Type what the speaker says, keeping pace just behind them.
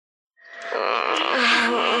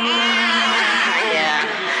Yeah,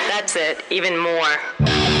 that's it. Even more.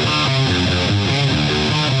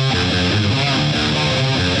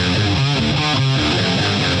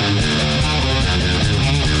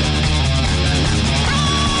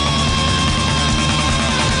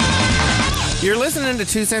 You're listening to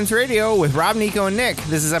 2 Cents Radio with Rob, Nico, and Nick.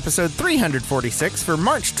 This is episode 346 for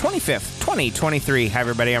March 25th, 2023. Hi,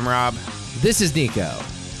 everybody. I'm Rob. This is Nico.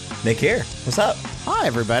 Nick here. What's up? Hi,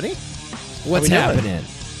 everybody. What's How we happening?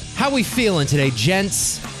 How we feeling today,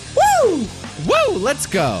 gents? Woo! Woo! Let's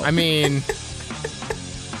go. I mean,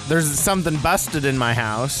 there's something busted in my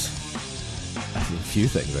house. A few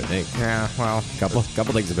things, I think. Yeah, well, A couple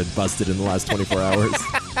things have been busted in the last 24 hours.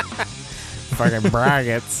 fucking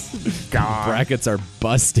brackets. God. Brackets are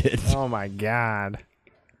busted. Oh, my God.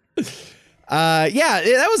 Yeah,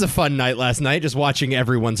 that was a fun night last night, just watching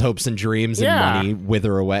everyone's hopes and dreams and money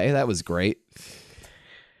wither away. That was great.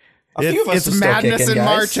 A few of us It's are still madness kicking, in guys.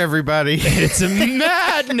 March, everybody. It's a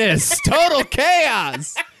madness. Total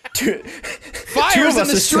chaos. Two Fires of in us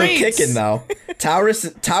the are still streets. kicking, though.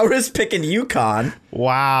 Taurus picking UConn.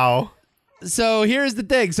 Wow. So here's the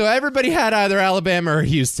thing. So everybody had either Alabama or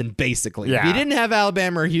Houston, basically. If Yeah. you didn't have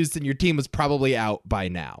Alabama or Houston, your team was probably out by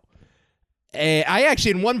now. I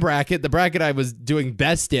actually, in one bracket, the bracket I was doing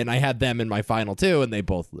best in, I had them in my final two, and they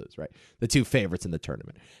both lose, right? The two favorites in the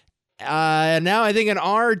tournament. Now I think in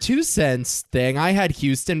our 2 cents thing, I had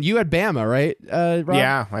Houston. You had Bama, right, Rob?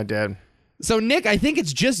 Yeah, I did. So, Nick, I think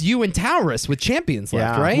it's just you and Taurus with champions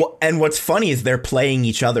left, Yeah. right? Well, and what's funny is they're playing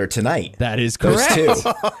each other tonight. That is Those correct.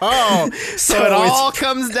 two. Oh, so it it's- all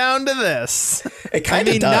comes down to this. It I kind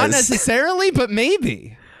of mean, does. not necessarily, but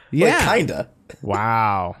maybe. Like, Yeah. kinda.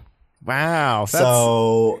 Wow. That's,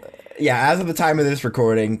 So, yeah, as of the time of this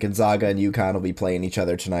recording, Gonzaga and UConn will be playing each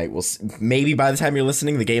other tonight. Maybe by the time you're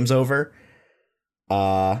listening, the game's over.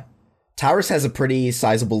 Taurus has a pretty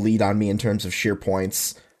sizable lead on me in terms of sheer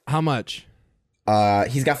points. How much?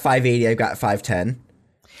 He's got 580. I've got 510.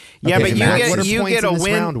 yeah, Okay, but so you Max, get what are you points get a in this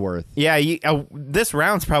win. round worth? Yeah, this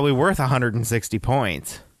round's probably worth 160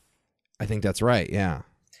 points. I think that's right, yeah.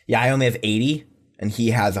 Yeah, I only have 80, and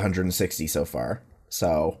he has 160 so far.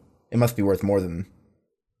 So it must be worth more than.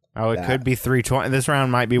 Oh, it could be 320. This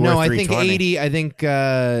round might be worth No, I think 320. 80. I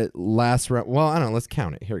think last round. Well, I don't know. Let's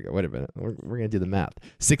count it. Here we go. Wait a minute. We're going to do the math.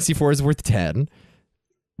 64 is worth 10.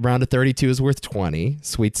 Round of 32 is worth 20.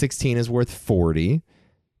 Sweet 16 is worth 40.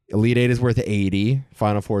 Elite 8 is worth 80.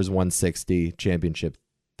 Final 4 is 160. Championship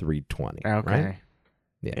 320. Okay. Right?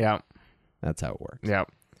 Yeah. Yep. That's how it works.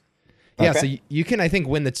 Yep. Yeah, Okay. so you can, I think,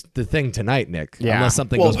 win the thing tonight, Nick. Yeah. Unless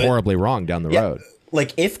something Well, goes but- horribly wrong down the Yeah. road.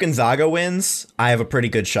 Like, if Gonzaga wins, I have a pretty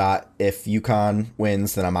good shot. If UConn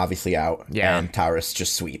wins, then I'm obviously out. Yeah. And Taurus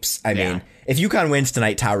just sweeps. I Yeah. mean, if UConn wins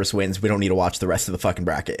tonight, Taurus wins. We don't need to watch the rest of the fucking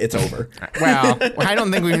bracket. It's over. Well, I don't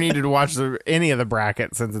think we needed to watch any of the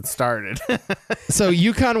brackets since it started. So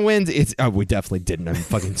UConn wins. We definitely didn't. I'm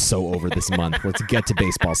fucking so over this month. Let's get to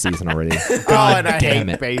baseball season already. God and I damn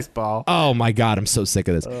hate it. baseball. Oh my God, I'm so sick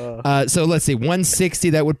of this. So let's see,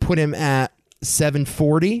 160. That would put him at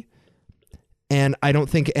 740, and I don't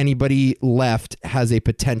think anybody left has a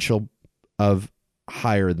potential of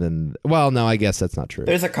higher than. Well, no, I guess that's not true.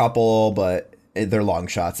 There's a couple, but they're long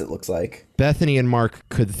shots, it looks like. Bethany and Mark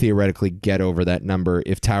could theoretically get over that number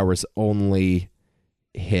if Towers only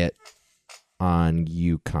hit on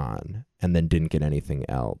UConn and then didn't get anything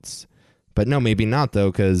else. But no, maybe not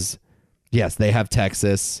though, because yes, they have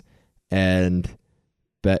Texas,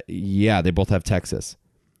 but yeah, they both have Texas.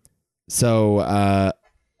 So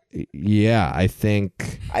yeah, I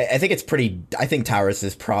think I think it's pretty. I think Taurus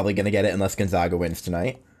is probably going to get it unless Gonzaga wins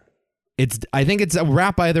tonight. I think it's a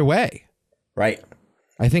wrap either way. Right?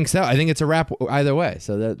 I think so. I think it's a wrap either way.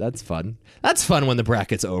 So that's fun. That's fun when the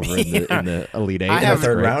bracket's over in the Elite Eight. I In the have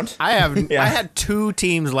third Great. round? I have. Yeah. I had 2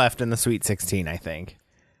 teams left in the Sweet 16. I think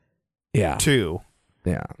Yeah. 2,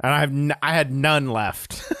 Yeah. and I had none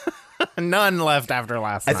left. None left after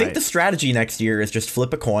last I night. think the strategy next year is just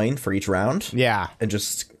flip a coin for each round. Yeah. And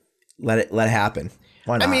just let it happen.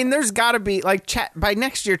 Why not? I mean, there's got to be like by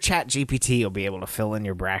next year, Chat GPT will be able to fill in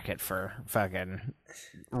your bracket for fucking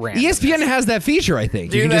random. ESPN has that feature, I think.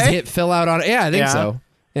 Do you can just they? hit fill out on it. Yeah, I think Yeah. so.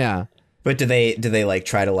 Yeah. But do they like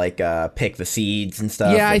try to like pick the seeds and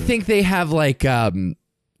stuff? Yeah, I and- think they have like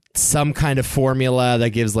some kind of formula that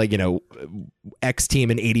gives like, X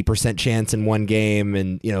team an 80% chance in one game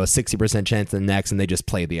and, a 60% chance in the next, and they just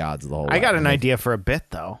play the odds the whole way. I got an idea for a bit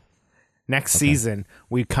though. Next season,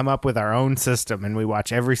 we come up with our own system and we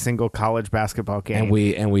watch every single college basketball game.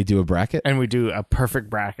 And we do a bracket. And we do a perfect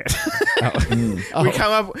bracket.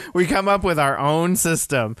 We come up with our own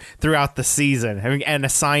system throughout the season and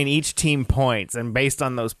assign each team points, and based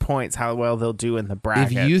on those points, how well they'll do in the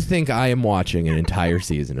bracket. If you think I am watching an entire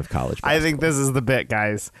season of college basketball, I think this is the bit,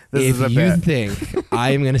 guys. This is the if bit. you think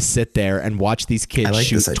I am going to sit there and watch these kids like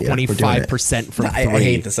shoot this idea. We're doing it. 25% from I three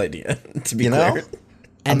hate this idea. To be clear,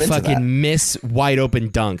 and I'm into that. fucking miss wide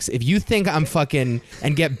open dunks. If you think I'm fucking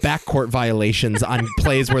and get backcourt violations on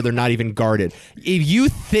plays where they're not even guarded. If you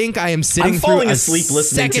think I am sitting I'm falling through asleep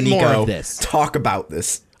listening to second more Nico of this. talk about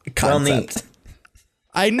this concept.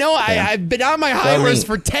 I know I've been on my high Well, horse neat.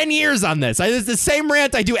 for 10 years on this. It's the same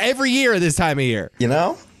rant I do every year this time of year. You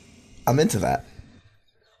know, I'm into that.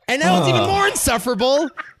 And now it's even more insufferable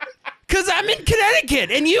because I'm in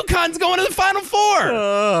Connecticut and UConn's going to the Final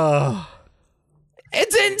Four.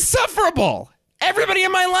 It's insufferable. Everybody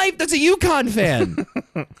in my life that's a UConn fan.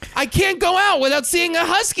 I can't go out without seeing a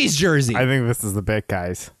Huskies jersey. I think this is the bit,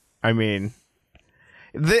 guys. I mean,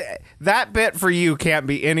 that bit for you can't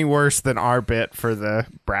be any worse than our bit for the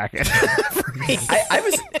bracket. For me.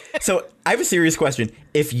 I have a serious question.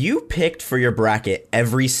 If you picked for your bracket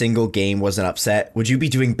every single game was an upset, would you be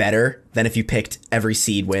doing better than if you picked every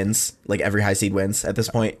seed wins, like every high seed wins at this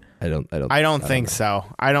point? I don't think so.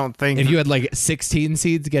 I don't think If you had like 16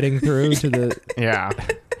 seeds getting through to the yeah.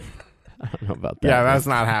 I don't know about that. Yeah, that's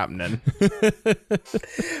not happening.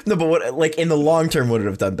 No, but what, like in the long term, would it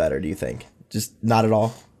have done better? Do you think? Just not at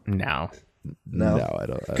all. No. No, I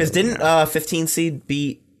don't. Because didn't 15 seed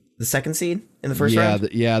beat the second seed in the first round?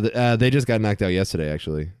 They just got knocked out yesterday,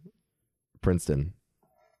 actually. Princeton.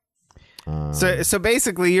 So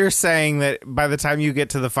basically, you're saying that by the time you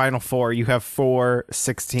get to the Final Four, you have 4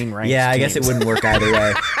 16 ranked Yeah, I teams. guess it wouldn't work either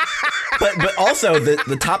way. But also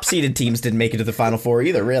the top seeded teams didn't make it to the Final Four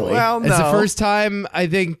either. Really? Well, no. It's the first time I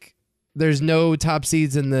think there's no top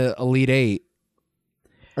seeds in the Elite Eight.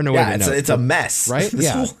 Or no, yeah, wait, no. it's a mess, Right? This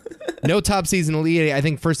Yeah. whole- No top seeds in Elite Eight. I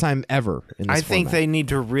think first time ever in this I think format. they need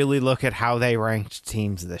to really look at how they ranked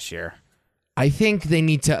teams this year. I think they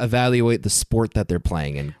need to evaluate the sport that they're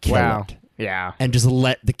playing and kill it. Yeah. And just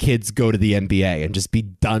let the kids go to the NBA and just be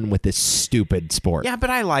done with this stupid sport. Yeah, but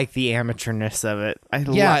I like the amateurness of it.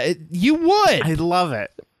 You would. I love it.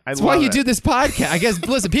 That's why you do this podcast. I guess,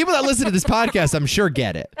 listen, people that listen to this podcast, I'm sure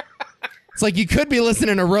get it. It's like you could be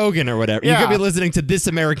listening to Rogan or whatever. You Yeah. could be listening to This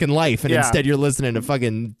American Life, and Yeah. instead you're listening to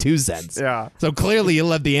fucking 2 Cents. Yeah. So clearly you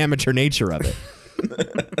love the amateur nature of it.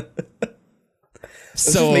 Let's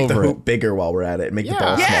So just make the over it. hoop bigger while we're at it. Make the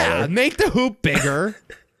ball Yeah, smaller. make the hoop bigger.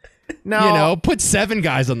 No. You know, put 7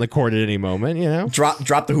 guys on the court at any moment, you know? Drop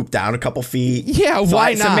the hoop down a couple feet. Yeah, So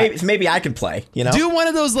why not? So maybe I could play. You know, Do one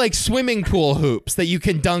of those like swimming pool hoops that you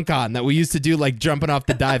can dunk on that we used to do, like jumping off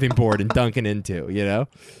the diving board and dunking into, you know?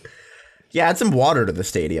 yeah, add some water to the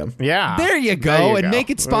stadium. Yeah. There you go. There you And go. make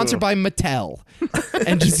it sponsored by Mattel.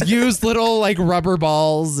 And just use little like rubber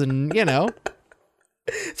balls and, you know.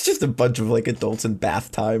 It's just a bunch of like adults in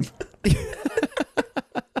bath time.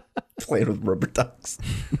 Playing with rubber ducks.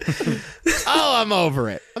 Oh, I'm over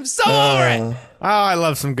it. I'm so over it. Oh, I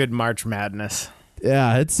love some good March Madness.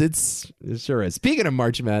 Yeah, it sure is. Speaking of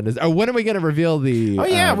March Madness, when are we going to reveal the Oh,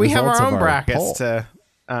 yeah, we have results our of own brackets poll? to...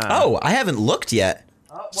 Oh, I haven't looked yet.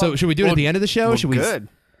 So should we do it at the end of the show? well, Should we good.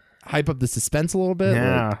 hype up the suspense a little bit?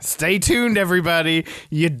 Yeah. Stay tuned, everybody.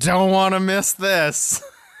 You don't want to miss this.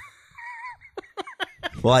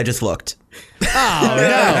 Well, I just looked. Oh,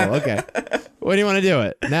 no. Okay. When do you want to do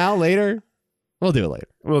it? Now? Later? We'll do it later.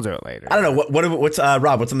 We'll do it later. I don't know what's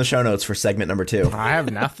Rob. What's on the show notes for segment number 2? I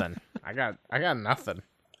have nothing. I got nothing.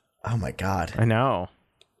 Oh my god, I know.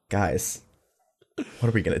 guys, what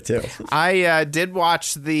are we gonna do? I did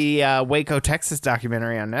watch the Waco, Texas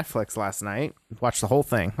documentary on Netflix last night. Watched the whole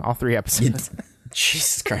thing, all 3 episodes,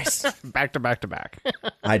 Jesus Christ, back to back to back.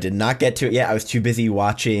 I did not get to it yet. I was too busy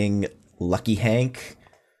watching Lucky Hank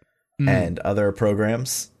and other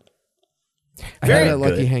programs. I heard that good.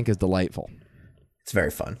 Lucky Hank is delightful. It's very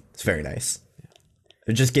fun. It's very nice.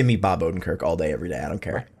 Just give me Bob Odenkirk all day, every day. I don't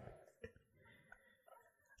care.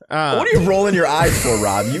 What are you rolling your eyes for,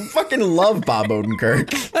 Rob? You fucking love Bob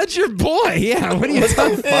Odenkirk. That's your boy. Yeah. What are you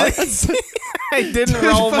talking about? I didn't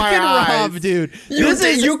roll my Fucking eyes. Rob, dude.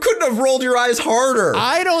 You couldn't have rolled your eyes harder.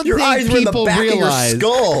 I don't your think eyes were in the people back realize- of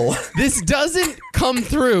your skull. This doesn't come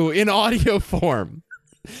through in audio form.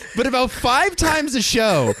 But about 5 times a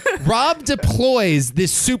show, Rob deploys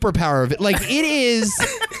this superpower of it. Like, it is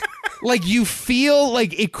like you feel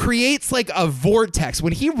like it creates like a vortex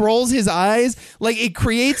when he rolls his eyes. Like it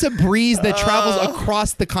creates a breeze that travels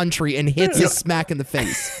across the country and hits you smack in the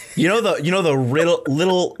face. You know the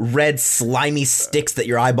little red slimy sticks that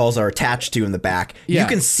your eyeballs are attached to in the back. Yeah. You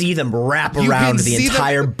can see them wrap You around can the see them-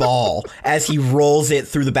 entire ball as he rolls it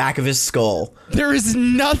through the back of his skull. There is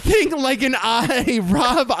nothing like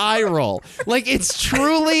Rob eye roll. Like it's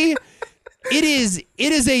truly. It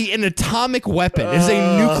is an atomic weapon. It is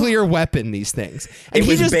a nuclear weapon, these things. And It he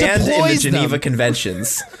was just banned in the deploys Geneva them.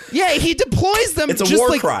 Conventions. Yeah, he deploys them It's a just war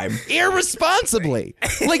like crime. irresponsibly.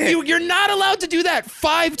 Like you're not allowed to do that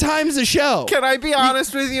 5 times a show. Can I be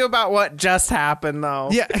honest with you about what just happened, though?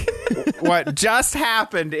 Yeah. What just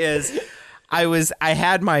happened is I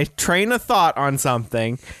had my train of thought on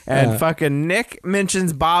something, and fucking Nick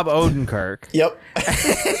mentions Bob Odenkirk, Yep.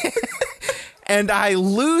 and I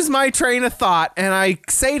lose my train of thought, and I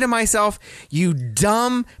say to myself, "You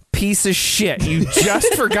dumb piece of shit! You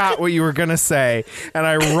just forgot what you were gonna say," and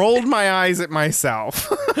I rolled my eyes at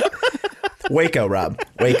myself. Waco, Rob.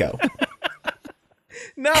 Waco.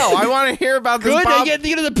 No, I want to hear about this. Good. Bob-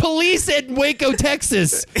 The police in Waco,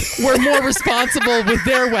 Texas, were more responsible with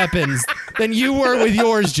their weapons than you were with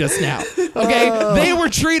yours just now. Okay, they were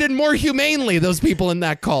treated more humanely. Those people in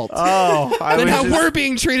that cult. Oh, than how we're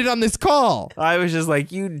being treated on this call. I was just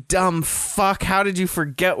like, you dumb fuck. How did you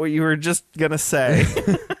forget what you were just going to say?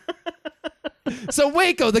 So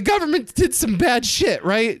Waco, the government did some bad shit,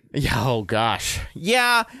 right? Yeah, oh, gosh.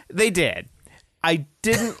 Yeah, they did. I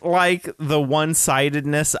didn't like the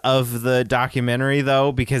one-sidedness of the documentary,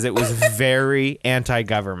 though, because it was very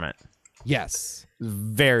anti-government. Yes.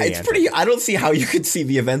 Very It's pretty. I don't see how you could see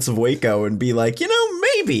the events of Waco and be like,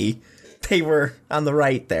 maybe they were on the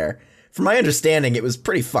right there. From my understanding, it was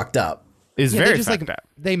pretty fucked up. It's Yeah, very they just fucked like up.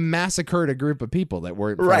 they massacred a group of people that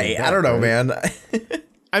weren't Right. fighting I don't know, back, right? man.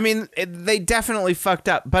 I mean, they definitely fucked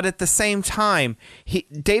up, but at the same time,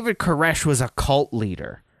 David Koresh was a cult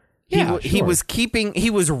leader. Yeah, he sure.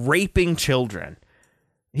 was raping children.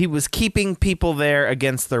 He was keeping people there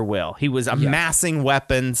against their will. He was amassing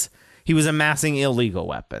weapons. He was amassing illegal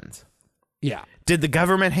weapons. Yeah. Did the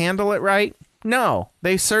government handle it right? No,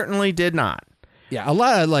 they certainly did not. Yeah, a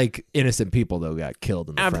lot of like innocent people though got killed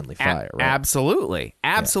in the friendly fire, right? Absolutely.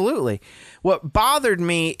 Absolutely. What bothered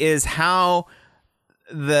me is how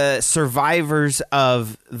the survivors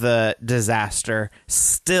of the disaster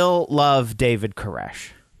still love David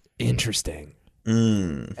Koresh. Interesting.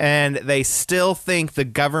 And they still think the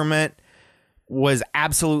government was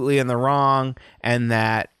absolutely in the wrong and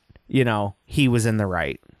that, he was in the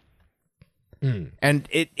right. And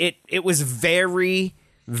it was very,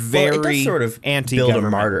 very Well, it does sort of anti-government. build a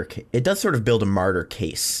martyr. It does sort of build a martyr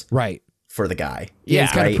case Right. for the guy. Yeah,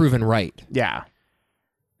 it's kind right? of proven right. Yeah.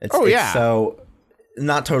 It's, Oh, it's yeah. So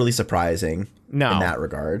not totally surprising No. in that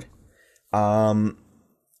regard.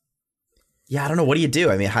 Yeah, I don't know. What do you do?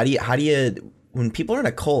 I mean, how do you when people are in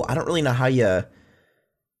a cult? I don't really know how you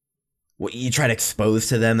try to expose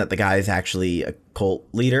to them that the guy is actually a cult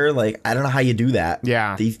leader. Like, I don't know how you do that.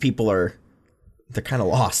 Yeah. These people they're kind of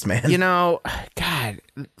lost, man. God,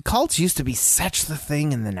 cults used to be such the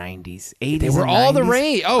thing in the 90s, 80s. They were and all the 90s.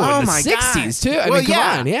 rage. Oh, in the my 60s God. too. I Well, mean, come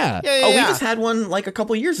yeah. on, yeah. Yeah, Oh, we yeah. just had one like a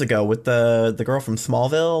couple years ago with the girl from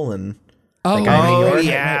Smallville and Oh, guy in New Oh, York.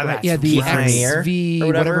 yeah, that's yeah, the right. XV, Or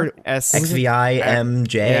whatever. whatever.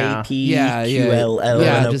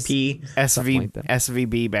 XVIMJPQLLNOP, Something like that.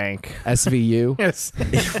 SVB Bank. SVU. Yes.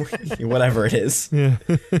 whatever it is.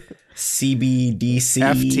 CBDC,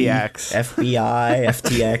 FTX. FBI,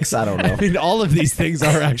 FTX. I don't know. I mean, all of these things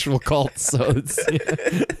are actual cults, so it's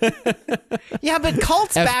Yeah, but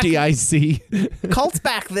cults FDIC. cults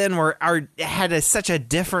back then had such a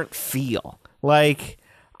different feel. Like,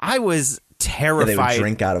 I was They terrified. would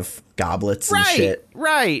drink out of goblets and Right, shit.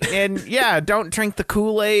 right, and yeah, don't drink the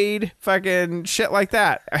Kool-Aid, fucking shit like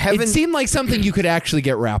that. It seemed like something you could actually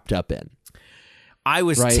get wrapped up in. I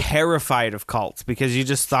was Right. terrified of cults because you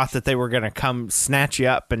just thought that they were going to come snatch you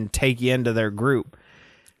up and take you into their group.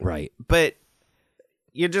 Right. But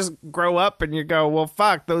you just grow up and you go, well,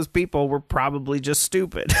 fuck, those people were probably just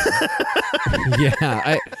stupid.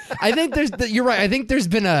 Yeah. I think you're right. I think there's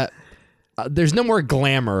been there's no more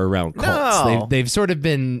glamour around cults. No. They've sort of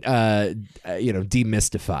been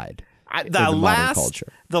demystified. in the modern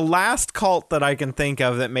culture. The last cult that I can think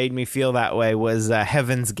of that made me feel that way was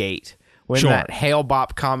Heaven's Gate. When Sure. that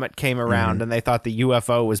Hale-Bopp comet came around and they thought the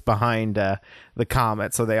UFO was behind the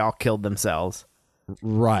comet, so they all killed themselves.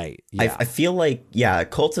 Right. Yeah. I feel like,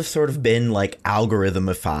 cults have sort of been like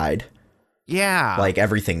algorithmified, Yeah. like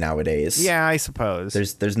everything nowadays. Yeah, I suppose.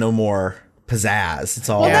 There's no more pizzazz. It's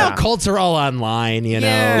all Well, now cults are all online, you know.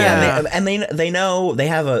 Yeah. and they know they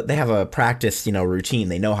have a practice, routine.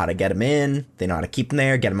 They know how to get them in. They know how to keep them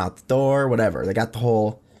there, get them out the door, whatever. They got the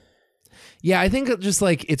whole. Yeah, I think just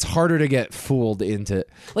like it's harder to get fooled into.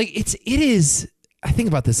 Like it is. I think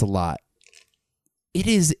about this a lot. It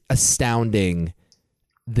is astounding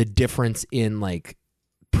the difference in like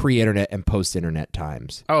pre-internet and post-internet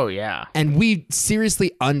times. Oh yeah. And we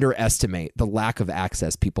seriously underestimate the lack of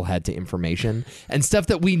access people had to information and stuff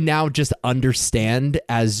that we now just understand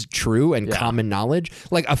as true and common knowledge.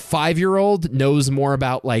 Like a 5-year-old knows more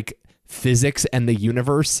about like physics and the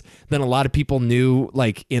universe than a lot of people knew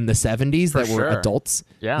like in the 70s that were adults.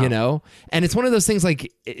 Yeah. You know? And it's one of those things like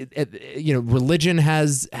religion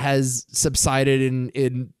has subsided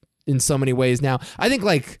in so many ways now. I think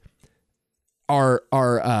like our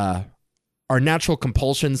natural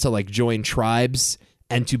compulsions to like join tribes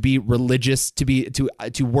and to be religious,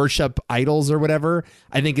 to worship idols or whatever,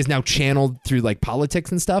 I think is now channeled through like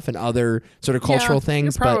politics and stuff and other sort of cultural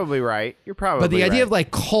things. You're probably right. But the idea of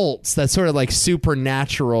like cults, that sort of like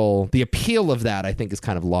supernatural, the appeal of that, I think is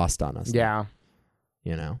kind of lost on us. Yeah.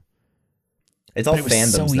 You know? It's all But it was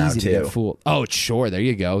fandoms so now easy to too. get fooled. Oh, sure. There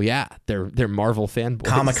you go. Yeah. They're Marvel fanboys.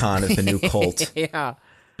 Comic-Con is the new cult. Yeah.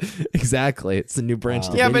 Exactly. It's the new branch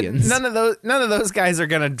Yeah, but Davidians. none of those guys are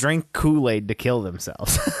gonna drink Kool-Aid to kill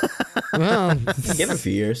themselves. Well, Give it a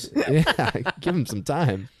few years. yeah, give them some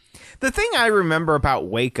time. The thing I remember about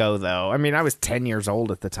Waco, though, I mean, I was 10 years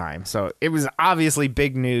old at the time, so it was obviously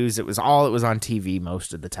big news. It was on TV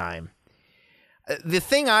most of the time. The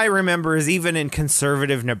thing I remember is even in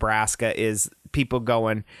conservative Nebraska is people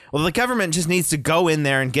going, well, the government just needs to go in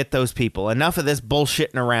there and get those people. Enough of this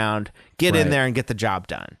bullshitting around. Get in Right. there and get the job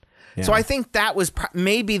done. So I think that was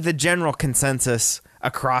maybe the general consensus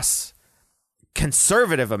across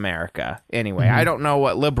conservative America anyway. I don't know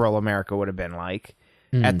what liberal America would have been like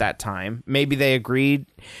at that time. Maybe they agreed.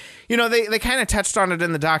 You know, they kind of touched on it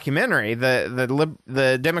in the documentary.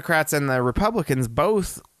 The Democrats and the Republicans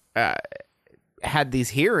both had these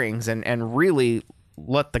hearings and really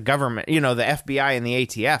let the government, the FBI and the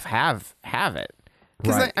ATF have it.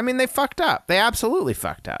 Because, Right. they fucked up. They absolutely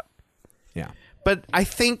fucked up. Yeah. But I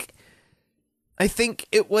think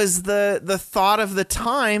it was the thought of the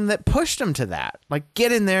time that pushed them to that. Like,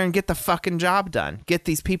 get in there and get the fucking job done. Get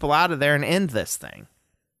these people out of there and end this thing.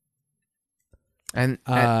 And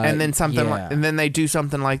then something yeah. and then they do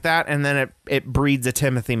something like that, and then it breeds a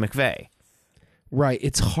Timothy McVeigh. Right.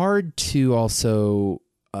 It's hard to also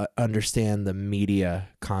understand the media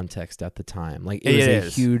context at the time. Like it was It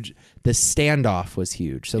is. huge. The standoff was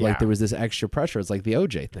huge. So Yeah. like there was this extra pressure. It's like the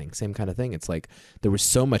OJ thing, same kind of thing. It's like there was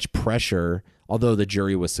so much pressure. Although the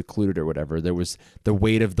jury was secluded or whatever, there was the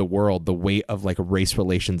weight of the world, the weight of like race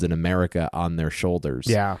relations in America on their shoulders.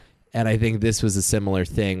 Yeah. And I think this was a similar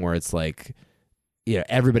thing where it's like,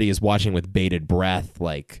 everybody is watching with bated breath.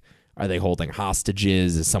 Like, are they holding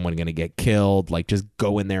hostages? Is someone going to get killed? Like, just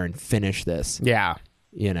go in there and finish this, Yeah.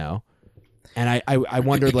 And I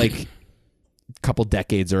wondered, like, a couple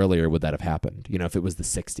decades earlier, would that have happened? If it was the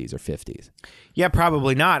 60s or 50s. Yeah,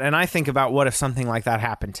 probably not. And I think about what if something like that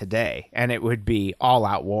happened today, and it would be all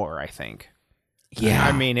out war, I think. Yeah.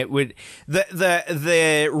 I mean, it would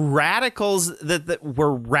the radicals that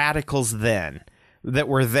were radicals then that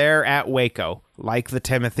were there at Waco, like the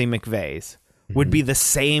Timothy McVeighs, would be the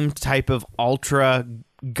same type of ultra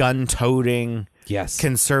gun-toting Yes.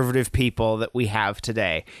 conservative people that we have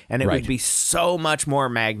today. And it Right. would be so much more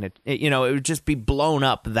it would just be blown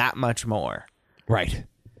up that much more. Right.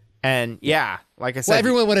 And yeah, like I said, Well,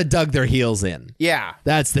 everyone would have dug their heels in. yeah.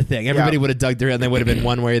 That's the thing. Everybody Yeah. would have dug their, and they would have been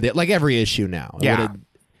one way or the like every issue now. It Yeah.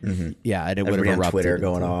 would've- yeah, and it would have Everybody on erupted. Twitter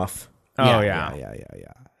going into- off. Oh, yeah.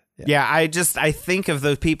 Yeah, I think of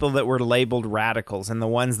those people that were labeled radicals and the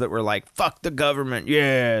ones that were like, fuck the government.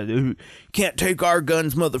 Yeah, you can't take our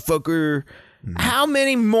guns, motherfucker. How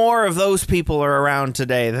many more of those people are around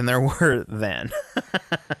today than there were then?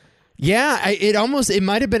 Yeah, it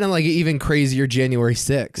might have been like an even crazier January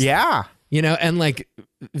 6th. Yeah. And like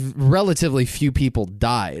relatively few people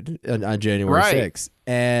died on January Right. 6th.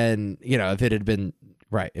 And, if it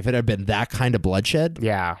had been that kind of bloodshed,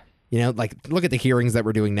 Yeah. like look at the hearings that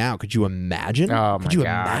we're doing now. Could you imagine? Oh, my Could you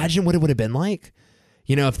God. imagine what it would have been like?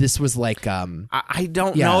 If this was like, I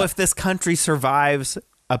don't Yeah. know if this country survives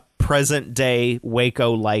a present day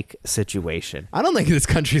Waco-like situation. I don't think this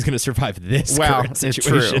country is going to survive this Well, current it's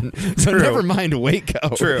situation. So True. never mind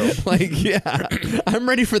Waco. True. Like, yeah, I'm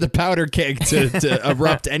ready for the powder keg to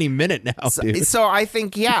erupt any minute now, dude. So I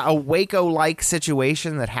think, a Waco-like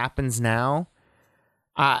situation that happens now,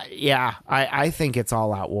 I think it's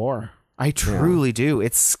all out war. I truly do.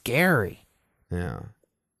 It's scary. Yeah.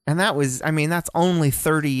 And that was, I mean, that's only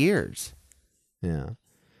 30 years. Yeah.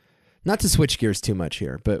 Not to switch gears too much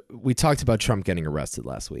here, but we talked about Trump getting arrested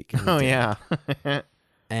last week. Oh, yeah.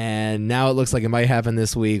 And now it looks like it might happen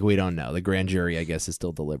this week. We don't know. The grand jury, I guess, is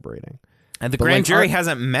still deliberating. And the But, grand like, jury our-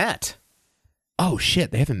 hasn't met. Oh,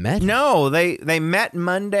 shit. They haven't met? No, they met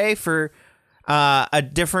Monday for a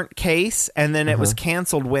different case, and then it was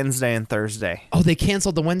canceled Wednesday and Thursday. Oh, they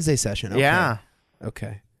canceled the Wednesday session. Okay. Yeah.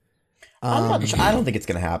 Okay. I don't think it's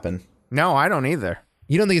gonna happen. No, I don't either.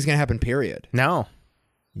 You don't think it's going to happen, period? No.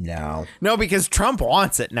 No. No, because Trump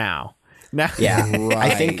wants it now. Now, Yeah,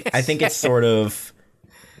 Right. I think it's sort of.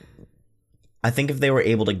 I think if they were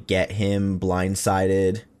able to get him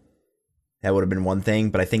blindsided, that would have been one thing.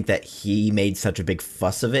 But I think that he made such a big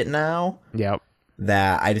fuss of it now Yep.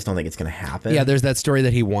 that I just don't think it's going to happen. Yeah, there's that story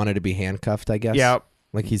that he wanted to be handcuffed, I guess. Yep.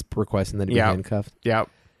 Like he's requesting that he Yep. be handcuffed. Yep.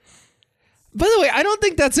 By the way, I don't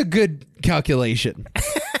think that's a good calculation.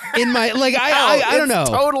 In my, like, I don't know.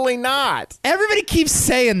 Totally not. Everybody keeps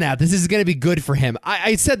saying that this is going to be good for him.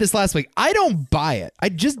 I said this last week. I don't buy it. I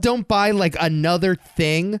just don't buy like another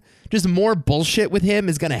thing. Just more bullshit with him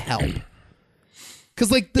is going to help.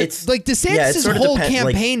 Because like It's- like DeSantis' yeah, it sort of whole depends,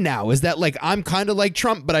 like- campaign now is that like I'm kind of like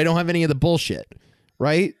Trump, but I don't have any of the bullshit,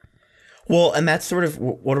 right? Well, and that's sort of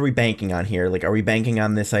what are we banking on here? Like, are we banking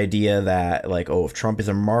on this idea that like, oh, if Trump is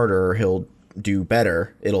a martyr, he'll do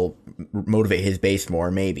better. It'll motivate his base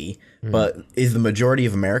more, maybe. But is the majority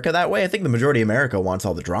of America that way? I think the majority of America wants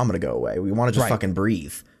all the drama to go away. We want to just Right. fucking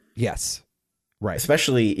breathe. Yes, right.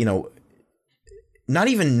 Especially, not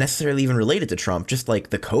even necessarily even related to Trump, just like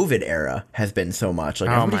the COVID era has been so much. Like,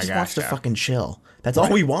 Oh everybody my just wants gosh, to yeah. fucking chill. That's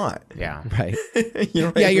all we want. Yeah. Right. You know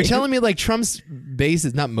what Yeah, I you're mean? telling me like Trump's base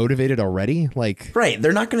is not motivated already? Like, Right,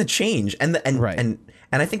 they're not going to change, and Right. and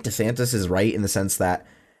I think DeSantis is right in the sense that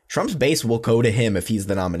Trump's base will go to him if he's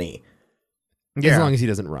the nominee. Yeah. as long as he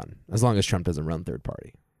doesn't run, as long as Trump doesn't run third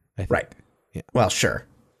party. I think. Right. Yeah. Well, sure.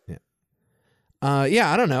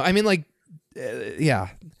 Yeah, I don't know. I mean, like, yeah.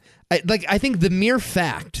 I think the mere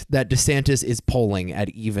fact that DeSantis is polling at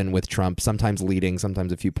even with Trump, sometimes leading,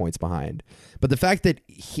 sometimes a few points behind, but the fact that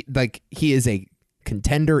he is a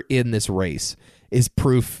contender in this race is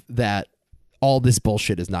proof that all this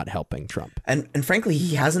bullshit is not helping Trump. And frankly,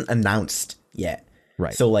 he hasn't announced yet.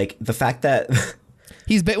 Right. So like the fact that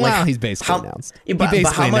He's basically how- announced. Yeah, but he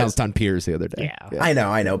basically how much- announced on Piers the other day. Yeah.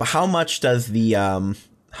 I know, but how much does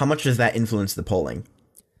that influence the polling?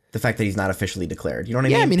 The fact that he's not officially declared. You know what I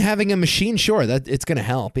Yeah, mean? I mean, having a machine, sure, that it's going to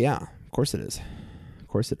help. Yeah, of course it is. Of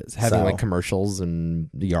course it is. Having So- like commercials and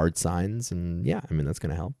the yard signs, and yeah, I mean that's going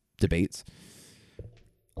to help. Debates.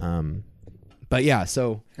 But yeah,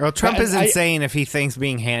 so Well, Trump I- is I- insane if he thinks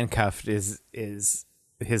being handcuffed is his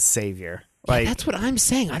savior. Like that's what I'm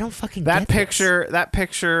saying. I don't fucking that get this.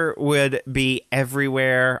 picture would be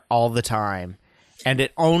everywhere all the time. And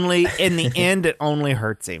it only in the end it only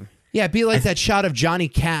hurts him. Yeah, it'd be like that shot of Johnny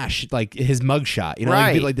Cash, like his mugshot. You know,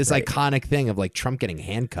 it'd be Right, like this right. iconic thing of like Trump getting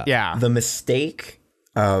handcuffed. Yeah. The mistake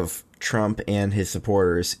of Trump and his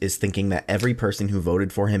supporters is thinking that every person who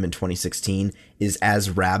voted for him in 2016 is as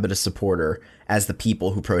rabid a supporter as the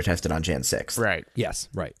people who protested on Jan 6th. Right. Yes.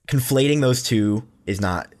 Right. Conflating those two is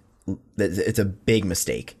not. It's a big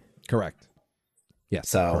mistake. Correct. Yes.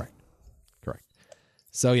 So- correct.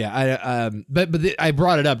 So yeah, I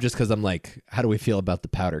brought it up just because I'm like, how do we feel about the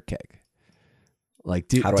powder keg? Like,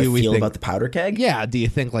 do How do I we feel think, about the powder keg? Yeah, do you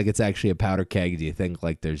think like it's actually a powder keg? Do you think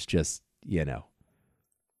like there's just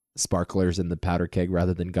sparklers in the powder keg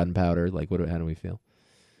rather than gunpowder? Like, how do we feel?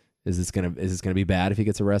 Is this gonna be bad if he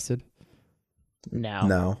gets arrested? No.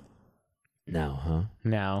 No, No, huh?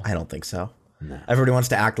 No. I don't think so. No. Everybody wants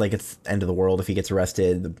to act like it's the end of the world if he gets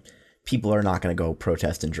arrested. The people are not going to go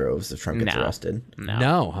protest in droves if Trump gets No. arrested.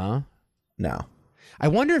 No, huh? No. I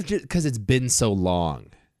wonder if because it's been so long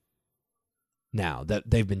now that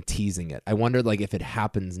they've been teasing it. I wonder like if it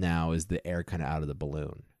happens now, is the air kind of out of the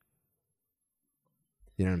balloon?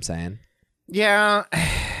 You know what I'm saying? Yeah.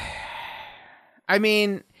 I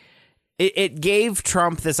mean, it gave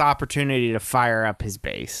Trump this opportunity to fire up his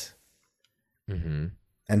base Mm-hmm.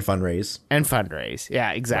 And fundraise. and fundraise.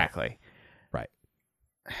 Yeah, exactly. Right.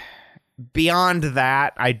 Beyond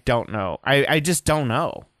that, I don't know. I just don't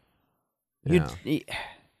know. Yeah.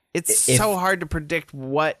 It's If- so hard to predict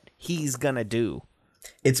what he's going to do.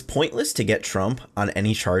 It's pointless to get Trump on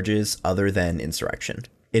any charges other than insurrection.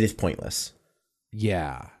 It is pointless.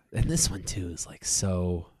 Yeah. And this one too is like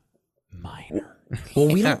so minor. Well,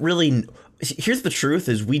 we don't really. Here's the truth: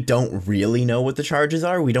 is we don't really know what the charges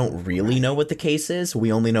are. We don't really know what the case is.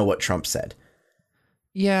 We only know what Trump said.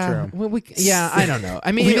 Yeah. True. Well, yeah, I don't know.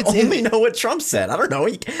 I mean, We if it's only know what Trump said. I don't know.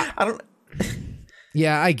 I don't.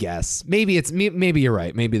 Yeah, I guess. Maybe maybe you're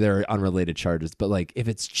right. Maybe they're unrelated charges, but like if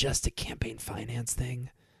it's just a campaign finance thing,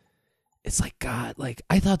 it's like God, like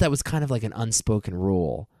I thought that was kind of like an unspoken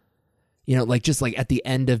rule. You know, like just like at the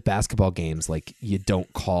end of basketball games, like you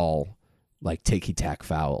don't call like ticky-tack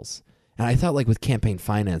fouls. And I thought like with campaign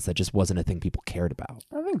finance that just wasn't a thing people cared about.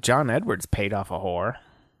 I think John Edwards paid off a whore.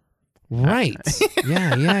 Right.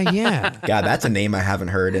 Yeah. God, that's a name I haven't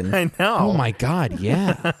heard in. I know. Oh my God,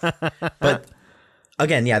 yeah. But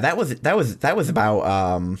again, yeah, that was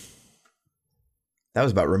about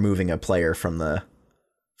removing a player from the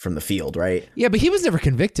field, right? Yeah, but he was never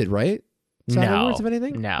convicted, right? John No. Edwards of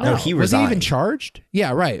anything? No. No, he Was he even resigned. charged?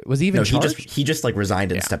 Yeah, right. Was he even No, charged? he just like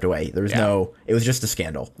resigned and stepped away. There was no. It was just a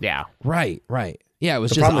scandal. Yeah. Right. Yeah, it was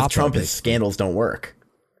The just problem with opera, Trump is basically. scandals don't work.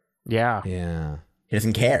 Yeah. Yeah. He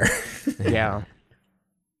doesn't care. Yeah.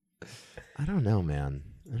 I don't know, man.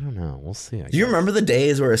 I don't know. We'll see. Do you remember the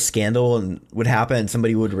days where a scandal would happen and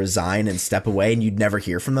somebody would resign and step away and you'd never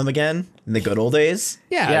hear from them again in the good old days?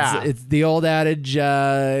 Yeah, Yeah. It's the old adage,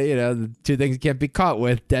 the two things you can't be caught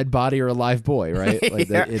with, dead body or a live boy, right? Like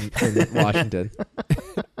in Washington.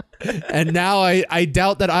 And now I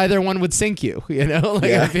doubt that either one would sink you, you know?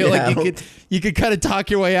 Like I feel like you could kind of talk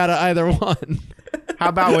your way out of either one. How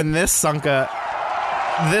about when this sunk a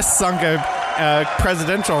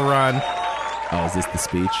presidential run? Oh, is this the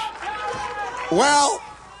speech? Well,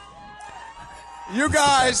 you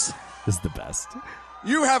guys, This is the best.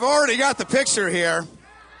 you have already got the picture here.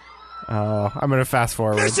 Oh, I'm going to fast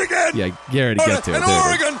forward. Michigan, Yeah, Gary, to get to it. and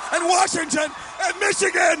There it is. Oregon, and Washington, and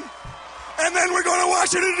Michigan. And then we're going to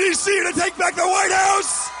Washington, D.C. to take back the White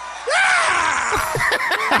House.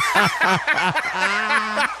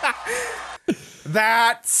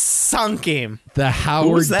 That sunk him. The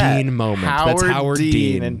Howard was that? Dean moment. That's Howard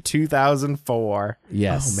Dean. in 2004.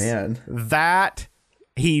 Yes. Oh man. That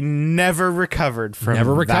he never recovered from.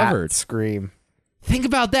 Never recovered. That scream. Think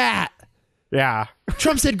about that. Yeah.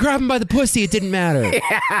 Trump said, "Grab him by the pussy." It didn't matter.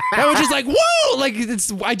 I was just like, "Whoa!" Like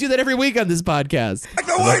I do that every week on this podcast. Like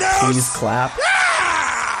the White House. Please clap.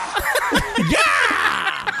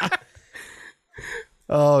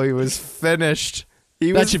 Oh, he was finished.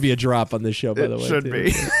 He That was. should be a drop on this show, by the way. Should too.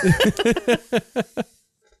 be.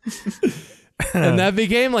 And that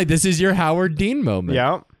became like, this is your Howard Dean moment.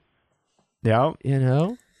 Yep. Yep. You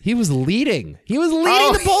know, he was leading. He was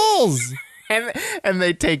leading the polls. And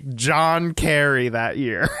they take John Kerry that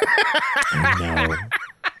year. No.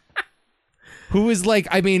 Who is like,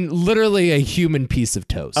 I mean, literally a human piece of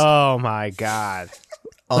toast. Oh my God.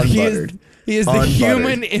 Unbuttered. He is the Unbuttered.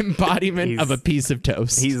 human embodiment He's- of a piece of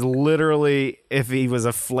toast. He's literally, if he was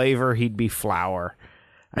a flavor, he'd be flour.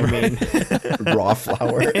 I mean, Raw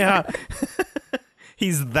flour. yeah.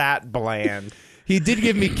 He's that bland. He did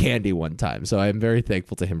give me candy one time, so I'm very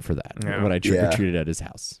thankful to him for that Yeah. when I Yeah. trick-or-treated at his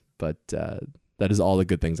house. But that is all the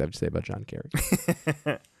good things I have to say about John Kerry.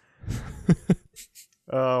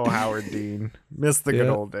 Oh, Howard Dean. Miss the good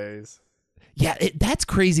Yeah. old days. Yeah, that's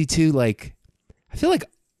crazy too. Like, I feel like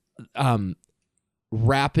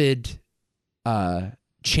rapid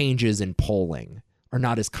changes in polling are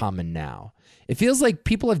not as common now. It feels like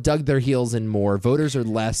people have dug their heels in more. Voters are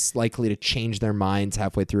less likely to change their minds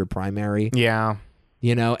halfway through a primary, Yeah.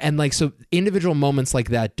 you know? And like, so individual moments like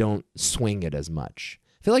that don't swing it as much.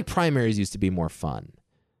 I feel like primaries used to be more fun.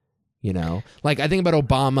 You know, like I think about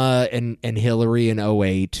Obama and Hillary in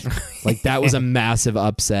 2008. Like that was a massive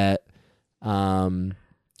upset. But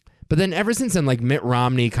then ever since then, like Mitt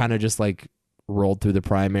Romney kind of just like rolled through the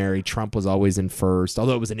primary. Trump was always in first.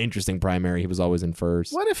 Although it was an interesting primary, he was always in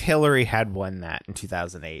first. What if Hillary had won that in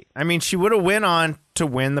 2008? I mean, she would have went on to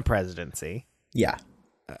win the presidency. Yeah.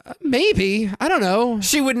 Maybe. I don't know.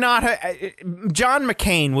 She would not have. John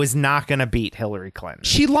McCain was not going to beat Hillary Clinton.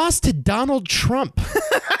 She lost to Donald Trump.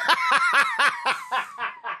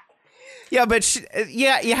 Yeah, but you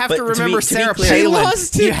have But to to be- remember to be Sarah clear- She Palin.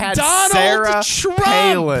 lost to You had Donald Sarah Trump.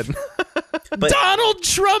 Palin. But Donald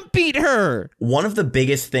Trump beat her. one of the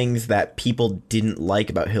biggest things that people didn't like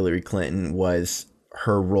about Hillary Clinton was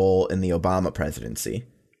her role in the Obama presidency.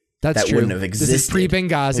 That's That true. wouldn't have This is existed.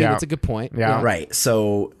 pre-Benghazi. Yeah. That's a good point. Yeah. Right.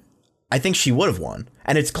 So I think she would have won.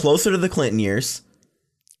 And it's closer to the Clinton years.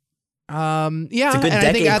 Yeah. It's a good and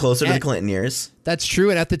I think decade closer to the at- Clinton years. That's true.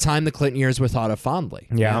 And at the time, the Clinton years were thought of fondly.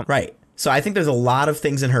 Yeah. Right. So I think there's a lot of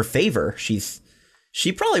things in her favor.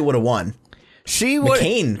 She probably would have won. She would.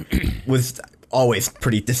 McCain was always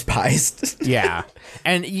pretty despised. Yeah.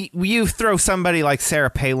 And you throw somebody like Sarah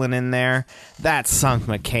Palin in there, that sunk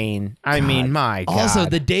McCain. I mean, my God. Also,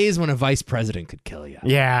 the days when a vice president could kill you.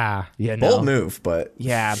 Yeah. Yeah, Bold move, but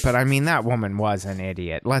Yeah, but I mean, that woman was an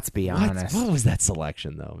idiot. Let's be honest. What was that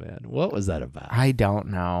selection though, man? What was that about? I don't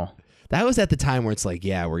know. That was at the time where it's like,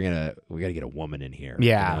 yeah, we gotta get a woman in here.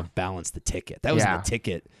 Yeah. You know, balance the ticket. That was Yeah. the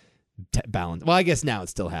ticket balance. Well, I guess now it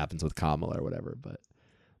still happens with Kamala or whatever, but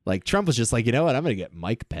like Trump was just like, you know what, I'm gonna get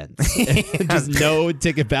Mike Pence. Just no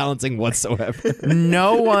ticket balancing whatsoever.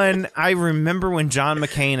 No one. I remember when John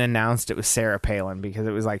McCain announced it was Sarah Palin because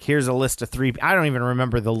it was like, here's a list of 3. I don't even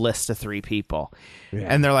remember the list of 3 people,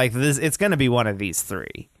 and they're like, this. It's going to be one of these 3,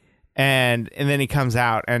 and then he comes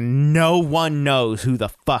out, and no one knows who the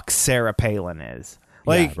fuck Sarah Palin is.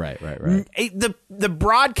 Like, yeah, right. The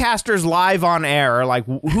broadcasters live on air are like,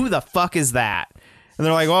 who the fuck is that? And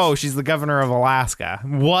they're like, oh, she's the governor of Alaska.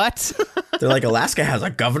 What? they're like, Alaska has a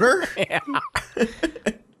governor?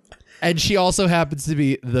 And she also happens to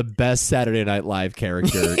be the best Saturday Night Live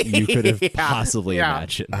character you could have possibly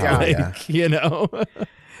imagined. Like, you know?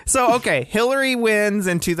 So, okay, Hillary wins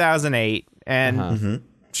in 2008, and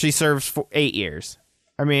she serves for 8 years.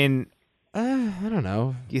 I mean, I don't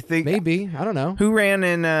know. you think Maybe. I don't know. who ran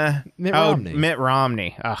in Mitt Romney. Mitt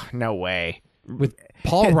Romney. Oh, no way. With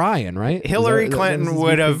Paul Ryan, right? Hillary Is that Clinton his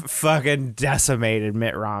would VP? have fucking decimated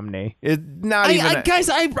Mitt Romney. Guys,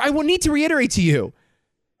 I will need to reiterate to you.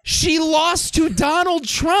 She lost to Donald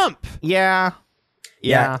Trump. Yeah.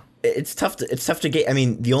 It's tough to gauge. I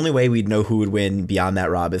mean, the only way we'd know who would win beyond that,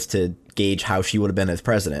 Rob, is to gauge how she would have been as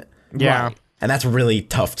president. Yeah. Right. And that's really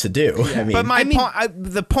tough to do. I mean, But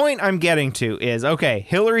the point I'm getting to is, okay,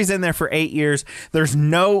 Hillary's in there for 8 years. There's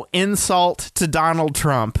no insult to Donald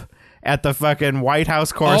Trump at the fucking White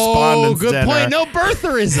House Correspondents' good Dinner. point. No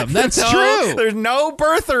birtherism. That's No, true. There's no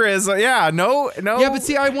birtherism. Yeah, no. Yeah, but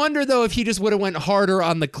see, I wonder though if he just would have went harder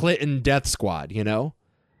on the Clinton death squad. You know,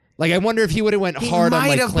 like I wonder if he would have went hard on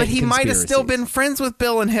like Clinton but he might have still conspiracies. been friends with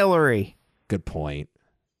Bill and Hillary. Good point.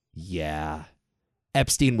 Yeah,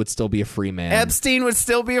 Epstein would still be a free man. Epstein would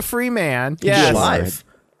still be a free man. he'd be Yes. alive.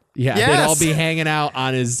 Yeah, Yes. they'd all be hanging out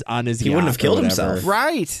on his. He wouldn't have killed himself.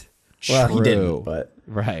 Right. Well, he True. didn't, but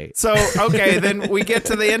Right. So, okay, then we get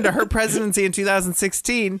to the end of her presidency in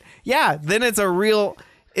 2016. Yeah, then it's a real...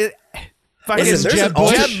 fucking Listen, there's Jeb an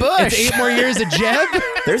Bush. alternate- Jeb Bush. It's 8 more years of Jeb.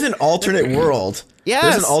 there's an alternate world. Yes.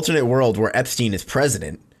 There's an alternate world where Epstein is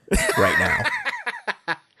president right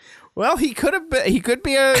now. Well, he could have been... He could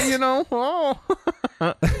be a,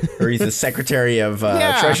 Or he's the secretary of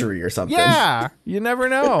Yeah. Treasury or something. Yeah, you never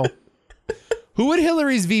know. Who would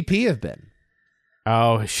Hillary's VP have been?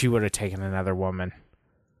 Oh, she would have taken another woman.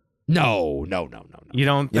 No. You don't You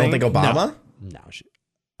don't think Obama?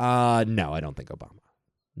 No. No, I don't think Obama.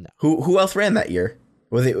 Who else ran that year?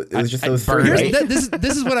 Was it was just those three, Here's, right?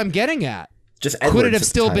 this is what I'm getting at. Just Could Edwards it have at the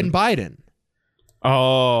still time. been Biden?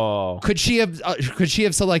 Oh. Could she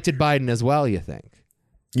have selected Biden as well? You think?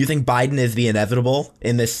 You think Biden is the inevitable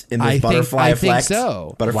in this I butterfly think effect?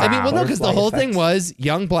 so. Butterfly, I mean, well, no, because the butterfly whole thing effect? was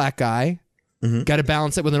young black guy, got to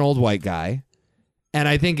balance it with an old white guy. And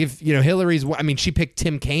I think if, Hillary's, I mean, she picked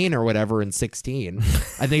Tim Kaine or whatever in 16. I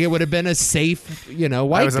think it would have been a safe, white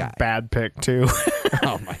That was guy. a bad pick, too.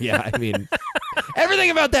 Oh, my, yeah. I mean, everything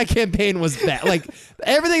about that campaign was bad. Like,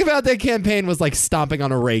 everything about that campaign was like stomping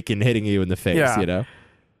on a rake and hitting you in the face, Yeah.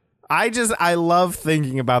 I love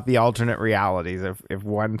thinking about the alternate realities if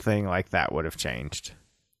one thing like that would have changed.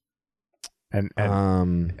 And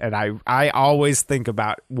I always think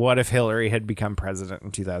about what if Hillary had become president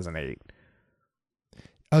in 2008.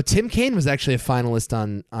 Oh, Tim Kaine was actually a finalist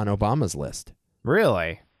on Obama's list.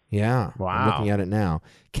 Really? Yeah. Wow. I'm looking at it now.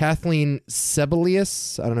 Kathleen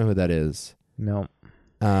Sebelius. I don't know who that is. No.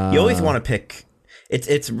 You always want to pick. It's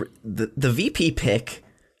the VP pick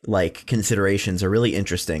like considerations are really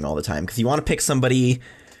interesting all the time because you want to pick somebody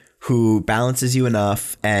who balances you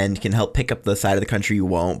enough and can help pick up the side of the country you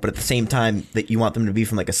won't, but at the same time that you want them to be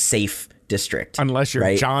from like a safe district. Unless you're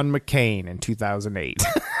right? John McCain in 2008.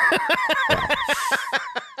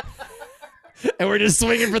 And we're just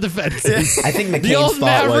swinging for the fences. I think The McCain's old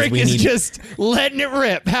thought was Maverick we is need just letting it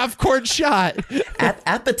rip. Half court shot.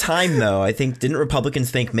 at the time though. I think didn't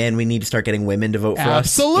Republicans think, man, we need to start getting women to vote for us?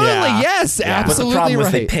 Absolutely. Yeah. Yes. But the Absolutely problem was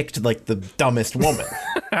right. they picked like the dumbest woman.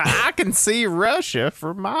 I can see Russia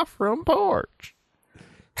from my front porch.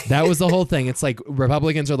 That was the whole thing. It's like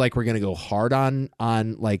Republicans are like, we're going to go hard on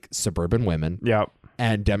like suburban women. Yep.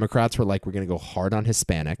 And Democrats were like, we're going to go hard on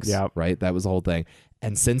Hispanics. Yep. Right. That was the whole thing.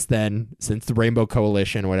 And since then, since the Rainbow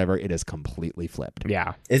Coalition or whatever, it has completely flipped.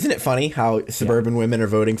 Yeah. Isn't it funny how suburban women are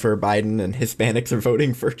voting for Biden and Hispanics are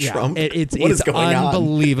voting for Trump? It's What is going on?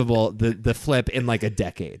 unbelievable the flip in like a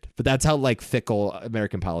decade. But that's how like fickle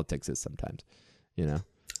American politics is sometimes. You know?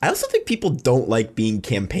 I also think people don't like being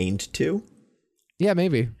campaigned to. Yeah,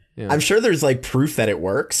 maybe. Yeah. I'm sure there's like proof that it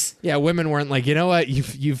works. Yeah, women weren't like, you know what?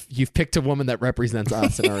 You've picked a woman that represents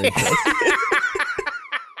us in our interest.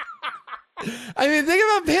 I mean, think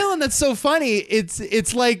about Palin. That's so funny.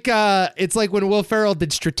 It's like when Will Ferrell did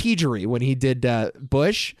Strategery when he did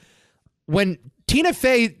Bush. When Tina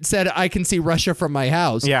Fey said, "I can see Russia from my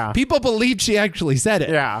house," Yeah. people believed she actually said it.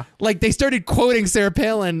 Yeah. Like they started quoting Sarah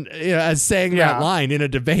Palin as saying Yeah. that line in a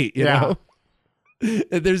debate. You Yeah. know.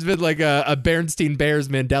 There's been like a Bernstein Bears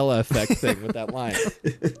Mandela effect thing with that line,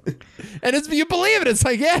 and you believe it. It's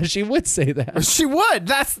like, yeah, she would say that. She would.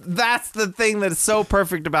 That's the thing that's so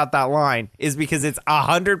perfect about that line is because it's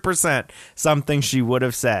 100% something she would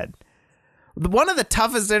have said. One of the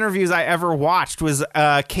toughest interviews I ever watched was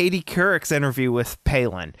Katie Couric's interview with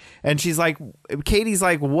Palin. And Katie's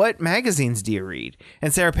like, what magazines do you read?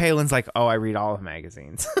 And Sarah Palin's like, oh, I read all of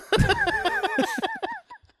magazines.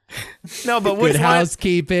 No, but Good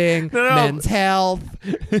housekeeping, men's health.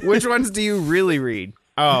 which ones do you really read?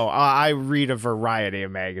 Oh, I read a variety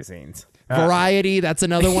of magazines. Variety, that's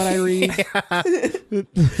another one I read.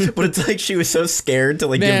 But it's like she was so scared to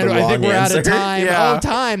like Man, give the I wrong think we're answer. out of time. Yeah. Oh,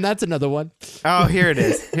 time, that's another one. Oh, here it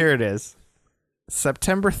is. Here it is.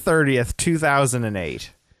 September 30th,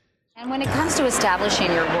 2008. And when it comes to establishing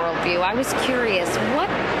your worldview, I was curious, what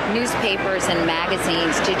newspapers and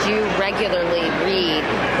magazines did you regularly read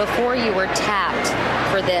before you were tapped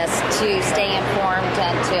for this to stay informed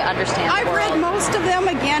and to understand the I've world? read most of them,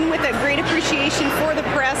 again, with a great appreciation for the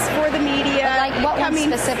press, for the media. But like what one I mean,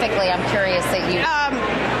 specifically? I'm curious that you...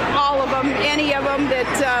 all of them, any of them that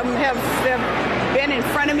have been in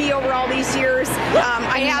front of me over all these years.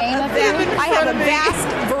 I have a vast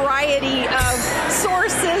variety of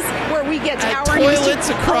sources where we get our toilets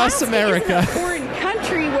news. across Alaska America. is a foreign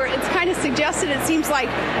country where it's kind of suggested. It seems like,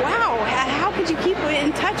 wow, how could you keep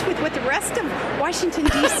in touch with what the rest of Washington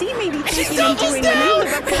D.C. may be thinking and doing when you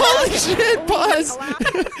live up there? Holy shit, pause.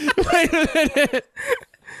 Wait a minute.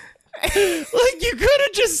 Like you could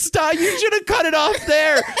have just stopped. You should have cut it off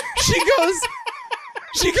there.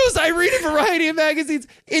 She goes, I read a variety of magazines.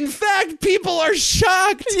 In fact, people are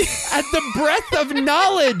shocked at the breadth of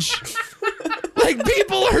knowledge. Like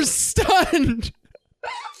people are stunned.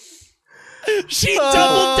 She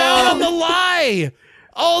doubled down on the lie.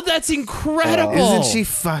 Oh, that's incredible. Isn't she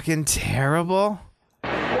fucking terrible?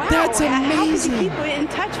 Wow, That's how could amazing. you keep in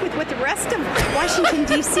touch with what the rest of Washington,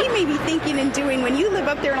 D.C. may be thinking and doing when you live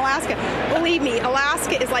up there in Alaska? Believe me,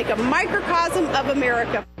 Alaska is like a microcosm of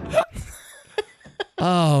America.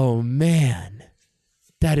 Oh, man.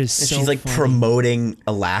 That is so She's like funny. promoting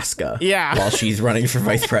Alaska Yeah. while she's running for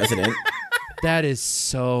vice president. That is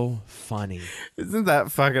so funny. Isn't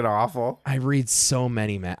that fucking awful? I read so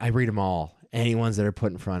many, I read them all. Any ones that are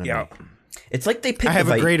put in front of Yeah. me. It's like they picked I have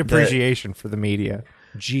the a great the- appreciation for the media.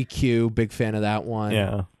 GQ, big fan of that one.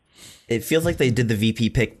 Yeah. It feels like they did the VP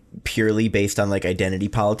pick purely based on like identity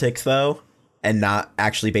politics though, and not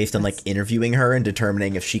actually based on like interviewing her and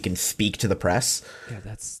determining if she can speak to the press. Yeah,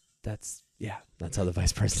 that's how the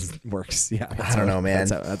vice president works. Yeah, I don't know, man.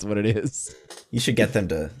 That's what it is. You should get them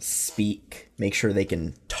to speak, make sure they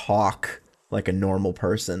can talk like a normal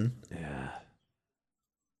person.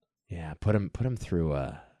 Yeah, put him through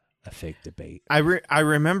a fake debate. I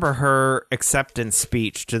remember her acceptance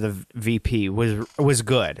speech to the VP was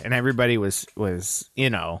good, and everybody was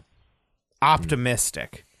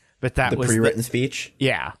optimistic. But that The was pre-written speech.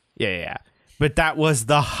 yeah. But that was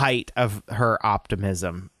the height of her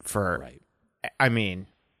optimism for. Right. I mean,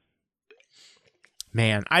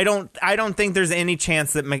 man, I don't think there's any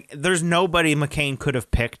chance that there's nobody McCain could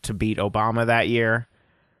have picked to beat Obama that year.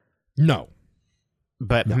 No.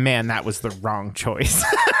 But man, that was the wrong choice.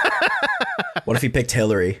 What if he picked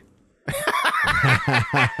Hillary?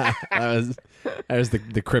 That was the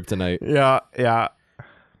kryptonite. Yeah.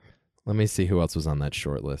 Let me see who else was on that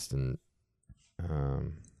short list. And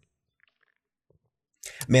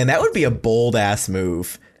Man, that would be a bold ass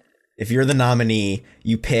move. If you're the nominee,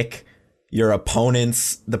 you pick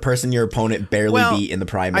the person your opponent barely beat in the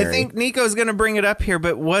primary. I think Nico's going to bring it up here,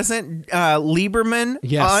 but wasn't Lieberman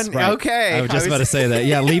yes, on? right. Okay. I was just about to say that.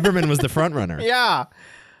 Yeah, Lieberman was the front runner. Yeah.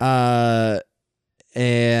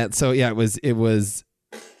 And so yeah, it was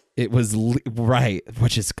right,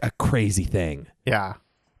 which is a crazy thing. Yeah.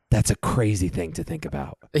 That's a crazy thing to think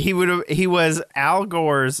about. He was Al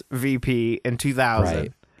Gore's VP in 2000.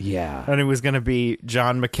 Right. Yeah. And it was going to be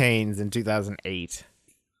John McCain's in 2008.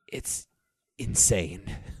 It's insane.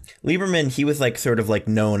 Lieberman, he was like sort of like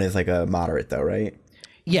known as like a moderate though, right?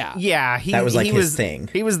 Yeah. Yeah, That was like his thing.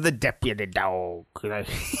 He was the deputy dog.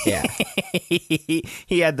 Yeah.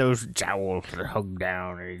 he had those jowls that hung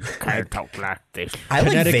down, and he kind of talked like this. I like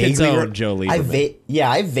Connecticut's vaguely own Joe Lieberman.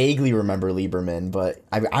 I vaguely remember Lieberman, but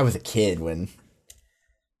I was a kid when.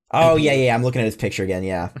 Oh yeah. I'm looking at his picture again.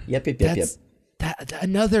 Yeah. Yep.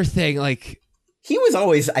 Another thing, like, He was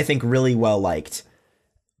always, I think, really well liked.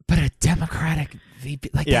 but a Democratic VP,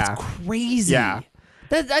 like, Yeah. that's crazy. Yeah.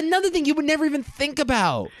 That's another thing you would never even think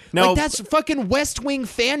about. No, like, that's fucking West Wing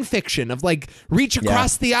fan fiction of like reach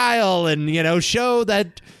across the aisle and, show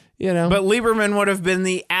that, But Lieberman would have been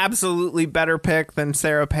the absolutely better pick than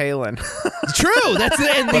Sarah Palin. True. That's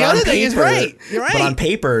and the But other on thing is paper- right. You're right. But on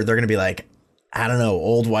paper, they're going to be like, I don't know,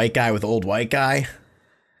 old white guy with old white guy.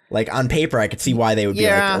 Like, on paper, I could see why they would be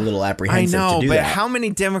like a little apprehensive I know, to do but that. how many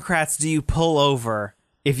Democrats do you pull over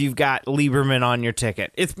if you've got Lieberman on your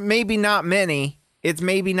ticket? It's maybe not many. And Obama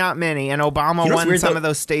You know what's won weird, some though? of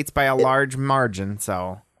those states by a large margin,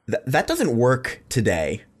 so. That doesn't work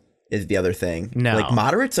today, is the other thing. No. Like,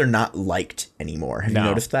 moderates are not liked anymore. Have you No.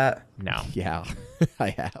 noticed that? No. yeah, I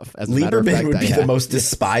have. As a matter of Lieberman fact, would I be the have. most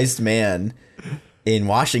despised man in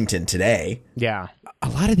Washington today. Yeah. A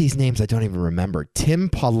lot of these names I don't even remember. Tim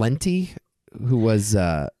Pawlenty, who was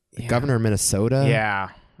governor of Minnesota. Yeah.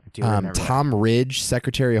 I do remember. Tom Ridge,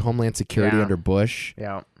 Secretary of Homeland Security Yeah. under Bush.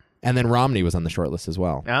 Yeah. And then Romney was on the short list as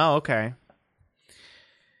well. Oh, okay.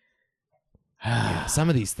 Yeah, some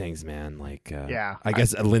of these things, man, like, Yeah. I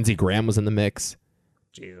guess Lindsey Graham was in the mix.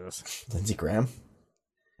 Jesus. Lindsey Graham.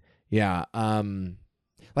 Yeah.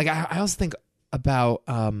 Like I also think about,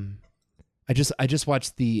 I just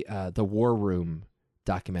watched the War Room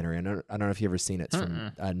documentary. I don't know if you've ever seen it. It's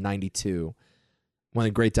from 92. One of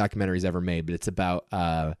the great documentaries ever made, but it's about,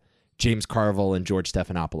 James Carville and George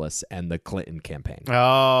Stephanopoulos and the Clinton campaign.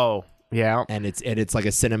 Oh, yeah. And it's like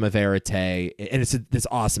a cinema verite, and it's this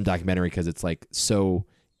awesome documentary because it's like so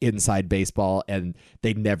inside baseball, and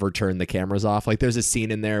they never turn the cameras off. Like, there's a scene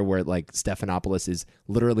in there where like Stephanopoulos is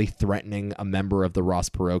literally threatening a member of the Ross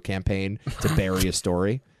Perot campaign to bury a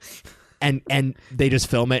story, and they just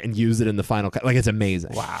film it and use it in the final cut. Like, it's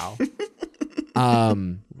amazing. Wow.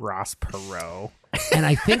 Ross Perot. And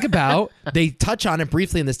I think about, they touch on it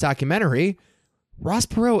briefly in this documentary, Ross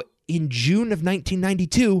Perot in June of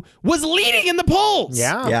 1992 was leading in the polls.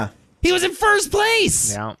 Yeah. Yeah. He was in first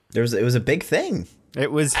place. Yeah. It was a big thing.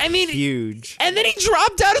 It was huge. And then he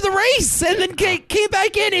dropped out of the race and then came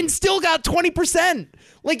back in and still got 20%.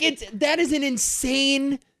 Like, that is an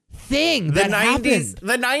insane thing that happened.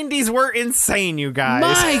 The 90s were insane, you guys.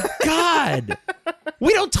 My God.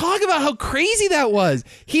 We don't talk about how crazy that was.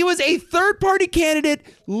 He was a third-party candidate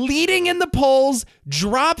leading in the polls,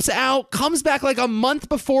 drops out, comes back like a month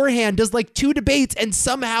beforehand, does like 2 debates, and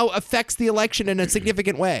somehow affects the election in a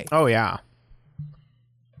significant way. Oh, yeah.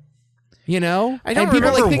 I don't And people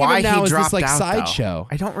remember think why of it now he as dropped this like out, sideshow. though.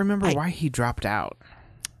 I don't remember why he dropped out.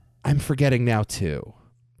 I'm forgetting now too.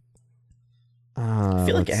 I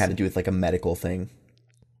feel like it had to do with like a medical thing.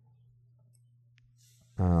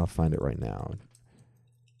 I'll find it right now.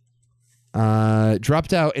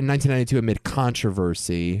 Dropped out in 1992 amid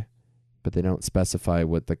controversy, but they don't specify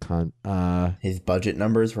what the His budget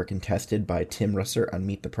numbers were contested by Tim Russert on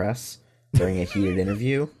Meet the Press during a heated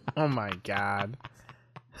interview. Oh, my God.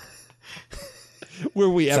 Were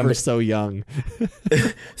we ever so young?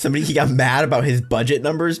 He got mad about his budget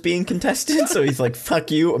numbers being contested, so he's like,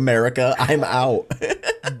 fuck you, America, I'm out.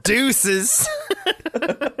 Deuces.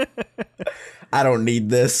 I don't need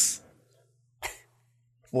this.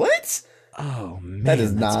 What? Oh man, That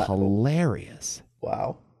is that's not- hilarious.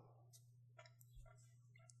 Wow.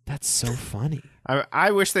 That's so funny.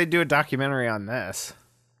 I wish they'd do a documentary on this.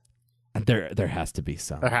 There has to be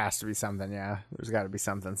some. There has to be something, yeah. There's got to be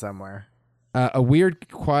something somewhere. A weird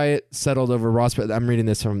quiet settled over Ross. I'm reading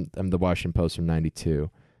this from the Washington Post from 92.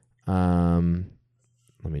 Let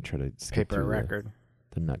me try to skip Paper through record.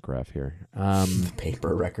 the nut graph here.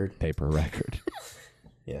 Paper record. Paper record.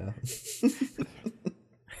 Yeah.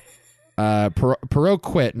 Perot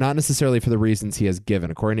quit, not necessarily for the reasons he has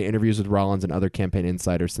given. According to interviews with Rollins and other campaign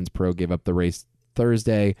insiders since Perot gave up the race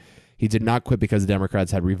Thursday, he did not quit because the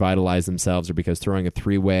Democrats had revitalized themselves or because throwing a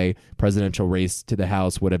 3-way presidential race to the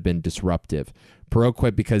House would have been disruptive. Perot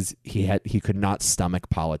quit because he could not stomach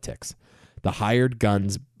politics. The hired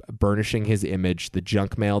guns burnishing his image, the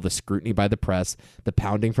junk mail, the scrutiny by the press, the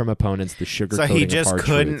pounding from opponents, the sugarcoating So he of just hard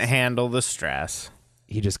couldn't truths. handle the stress.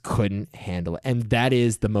 He just couldn't handle it. And that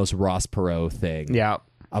is the most Ross Perot thing Yeah.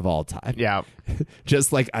 of all time. Yeah.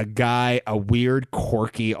 Just like a weird,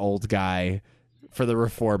 quirky old guy for the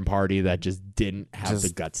Reform Party that just didn't have the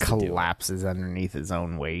guts to do it. Collapses underneath his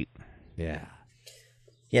own weight. Yeah.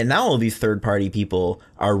 Yeah, now all these third-party people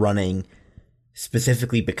are running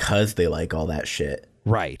specifically because they like all that shit.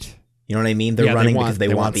 Right. You know what I mean? They're Yeah, running because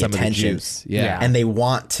they want the some of the attention. juice. Yeah. And they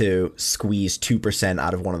want to squeeze 2%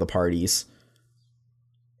 out of one of the parties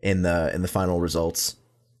in the final results.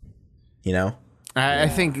 You know? I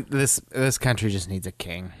think this country just needs a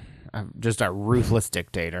king. Just a ruthless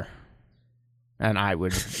dictator. And I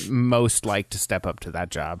would most like to step up to that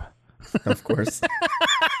job. Of course.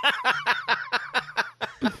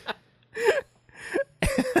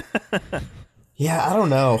 Yeah, I don't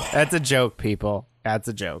know. That's a joke, people. That's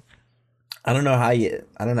a joke. I don't know how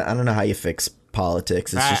you fix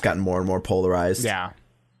politics. It's just gotten more and more polarized. Yeah.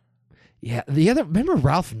 Yeah. Remember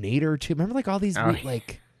Ralph Nader too? Remember like all these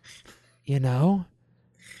like, you know,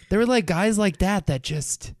 there were like guys like that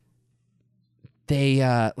just they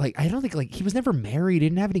like I don't think like he was never married,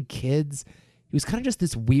 didn't have any kids. He was kind of just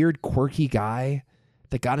this weird, quirky guy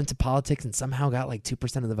that got into politics and somehow got like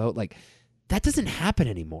 2% of the vote. Like that doesn't happen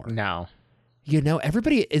anymore. No. You know,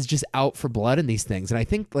 everybody is just out for blood in these things. And I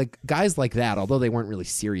think like guys like that, although they weren't really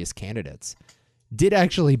serious candidates, did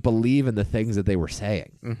actually believe in the things that they were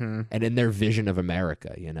saying and in their vision of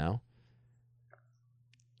America, you know?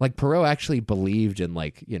 Like Perot actually believed in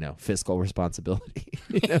like, you know, fiscal responsibility.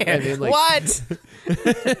 You know what I mean? Like, What?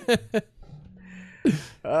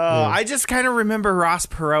 I just kind of remember Ross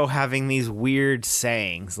Perot having these weird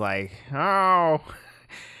sayings like, oh,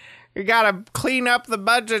 you got to clean up the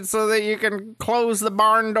budget so that you can close the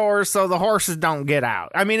barn doors so the horses don't get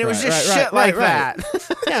out. I mean, it was just shit like that.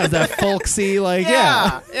 Yeah, it was that folksy, like,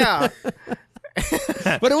 Yeah.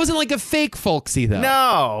 But it wasn't like a fake folksy, though.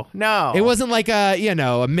 No. It wasn't like a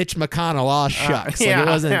Mitch McConnell, aw shucks. Like, it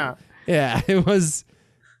wasn't. Yeah, it was.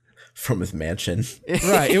 From his mansion.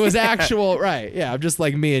 Right. It was actual, right. Yeah, I'm just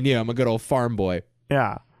like me and you. I'm a good old farm boy.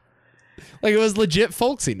 Yeah. Like, it was legit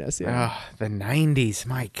folksiness. Yeah. Oh, the 90s.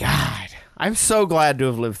 My God. I'm so glad to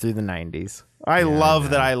have lived through the 90s. I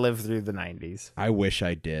love that I lived through the 90s. I wish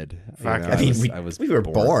I did. Fuck, We were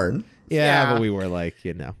born. Yeah, but we were like,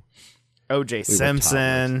 you know. O.J.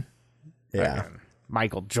 Simpson. Yeah.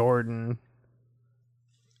 Michael Jordan.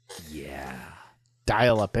 Yeah.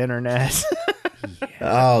 Dial-up internet.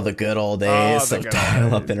 Oh, the good old days the of good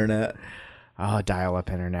dial-up internet. Oh, dial-up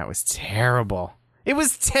internet was terrible. It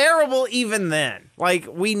was terrible even then. Like,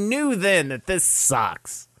 we knew then that this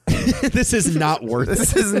sucks. This is not worth it.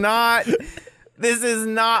 This is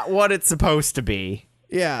not what it's supposed to be.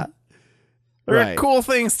 Yeah. There are Right. cool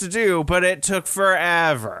things to do, but it took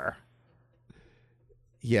forever.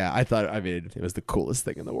 Yeah, it was the coolest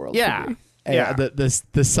thing in the world. Yeah. To me. Yeah.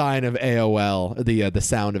 The sign of AOL, the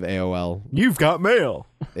sound of AOL. You've got mail.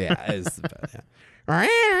 Yeah, is the best. Yeah.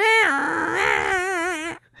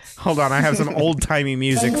 Hold on, I have some old-timey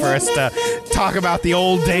music for us to talk about the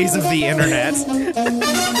old days of the internet.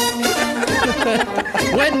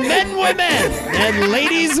 When men were men and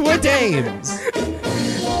ladies were dames.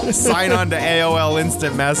 Sign on to AOL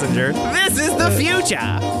Instant Messenger. This is the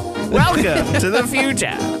future. Welcome to the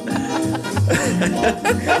future.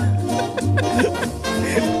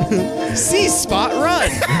 See Spot run.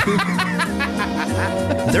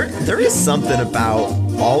 There is something about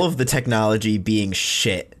all of the technology being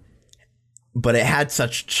shit, but it had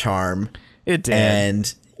such charm. It did.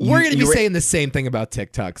 And We're going to be saying the same thing about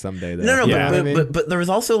TikTok someday, though. No, Yeah. but there was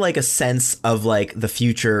also like a sense of like the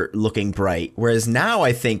future looking bright. Whereas now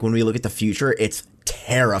I think when we look at the future, it's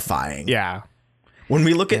terrifying. Yeah. When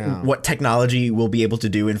we look at what technology will be able to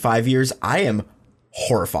do in 5 years, I am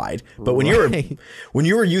horrified. But when you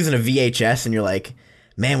were using a VHS and you're like,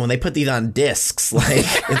 man, when they put these on discs, like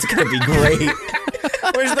it's gonna be great.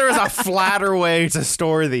 Wish there was a flatter way to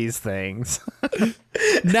store these things.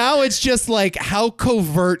 Now it's just like, how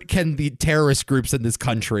covert can the terrorist groups in this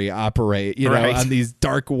country operate, you know, Right. on these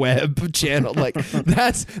dark web channels? Like,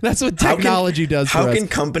 that's what technology does for How us. can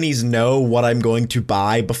companies know what I'm going to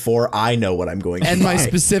buy before I know what I'm going to And buy? my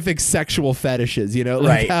specific sexual fetishes, you know,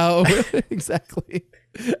 like Right. how exactly.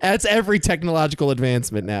 That's every technological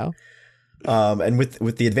advancement now. And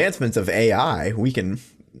with the advancements of AI, we can,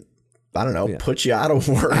 I don't know, put you out of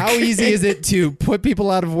work. How easy is it to put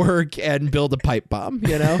people out of work and build a pipe bomb?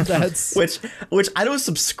 You know, that's which I don't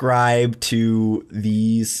subscribe to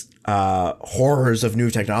these horrors of new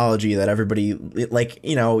technology that everybody like,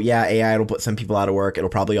 you know, yeah, AI will put some people out of work. It'll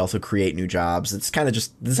probably also create new jobs. It's kind of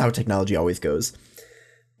just, this is how technology always goes.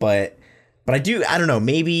 But I don't know,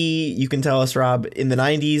 maybe you can tell us, Rob, in the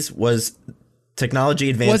 90s, was technology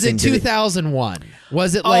advancing. Was it did 2001?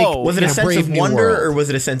 Was it like Oh, was it a sense Brave of New wonder World? or was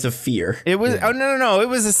it a sense of fear? It was no. It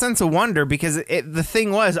was a sense of wonder because the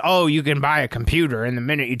thing was, you can buy a computer and the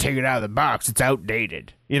minute you take it out of the box, it's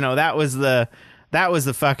outdated. That was the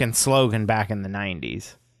fucking slogan back in the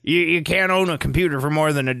 90s. You can't own a computer for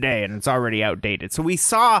more than a day and it's already outdated. So we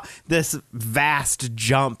saw this vast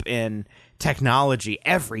jump in technology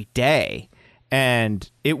every day, and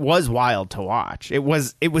it was wild to watch. It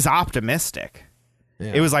was optimistic.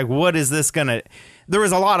 Yeah. It was like, what is this gonna? There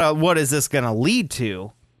was a lot of what is this gonna lead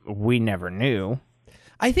to? We never knew.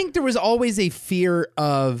 I think there was always a fear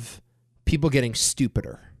of people getting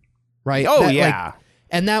stupider, right? Oh, yeah.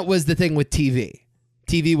 And that was the thing with TV.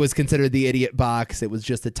 TV was considered the idiot box. It was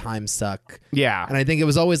just a time suck. Yeah. And I think it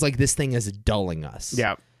was always like, this thing is dulling us.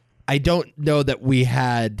 Yeah. I don't know that we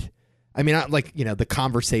had, The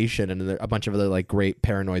Conversation and a bunch of other like great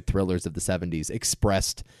paranoid thrillers of the 70s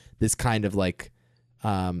expressed this kind of like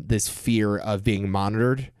this fear of being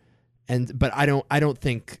monitored. But I don't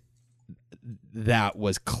think that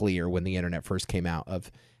was clear when the internet first came out,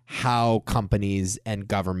 of how companies and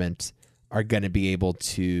government are going to be able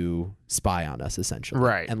to spy on us, essentially,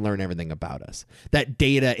 right, and learn everything about us. That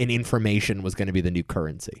data and information was going to be the new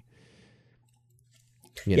currency.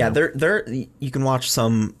 You can watch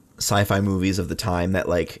some sci-fi movies of the time that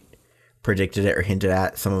like predicted it or hinted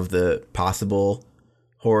at some of the possible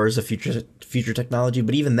horrors of future technology,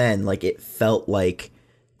 but even then, like, it felt like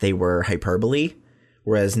they were hyperbole.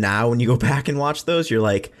 Whereas now, when you go back and watch those, you're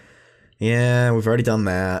like, yeah, we've already done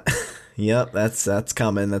that. Yep, that's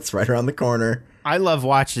coming. That's right around the corner. I love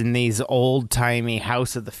watching these old-timey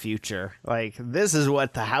House of the Future. Like, this is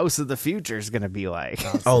what the House of the Future is going to be like.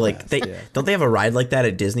 Don't they have a ride like that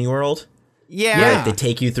at Disney World? Yeah. Where, like, they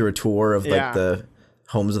take you through a tour of like the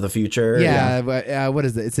homes of the future. Yeah, but what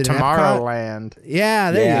is it? It's in Tomorrowland.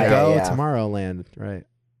 Yeah, there you go. Yeah. Tomorrowland, right.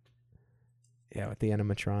 Yeah, with the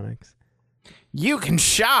animatronics. You can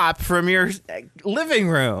shop from your living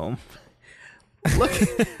room.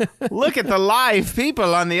 Look at the live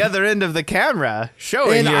people on the other end of the camera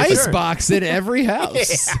showing an your icebox in every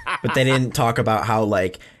house. But they didn't talk about how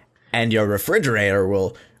and your refrigerator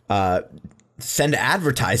will send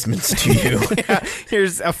advertisements to you.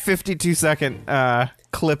 Here's a 52-second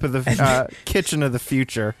clip of the kitchen of the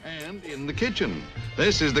future. And in the kitchen.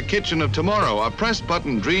 This is the kitchen of tomorrow, a press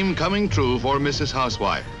button dream coming true for Mrs.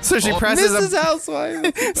 Housewife. So she presses Mrs.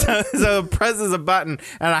 Housewife. so presses a button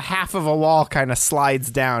and a half of a wall kind of slides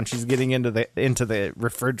down. She's getting into the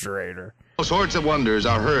refrigerator. All sorts of wonders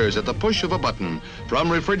are hers at the push of a button, from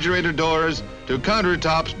refrigerator doors to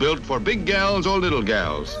countertops built for big gals or little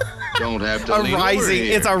gals. Don't have to lean over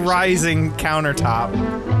here. It's a rising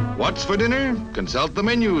countertop. What's for dinner? Consult the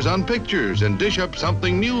menus on pictures and dish up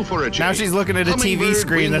something new for a change. Now she's looking at a TV Hummingbird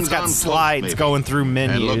screen that's wings got on slides toast, going through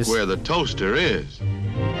menus. And look where the toaster is.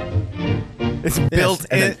 It's built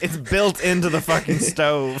it's built into the fucking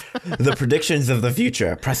stove. The predictions of the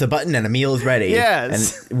future. Press a button and a meal is ready.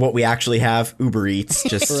 Yes. And what we actually have, Uber Eats.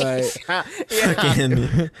 Just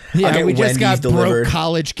fucking, Yeah, we just Wendy's got delivered. broke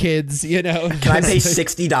college kids, Can I pay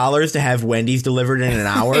 $60 to have Wendy's delivered in an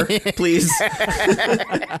hour, please?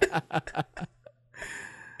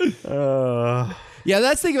 Yeah,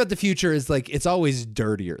 that's the thing about the future is like it's always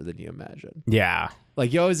dirtier than you imagine. Yeah.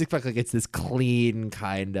 Like you always expect like it's this clean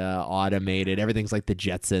kind of automated. Everything's like the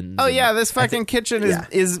Jetsons. Oh and- yeah, this fucking kitchen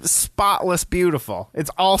is spotless beautiful. It's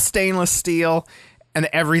all stainless steel and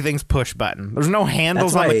everything's push button. There's no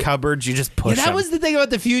handles That's on the why- cupboards. You just push that them. was the thing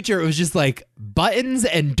about the future. It was just like buttons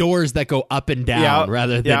and doors that go up and down Yep.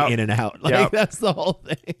 rather than Yep. in and out. Like Yep. that's the whole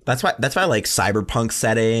thing. That's why I like cyberpunk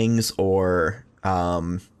settings or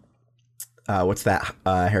what's that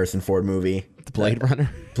Harrison Ford movie? The Blade Runner.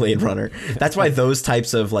 Blade Runner. That's why those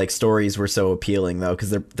types of like stories were so appealing though,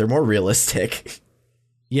 because they're more realistic.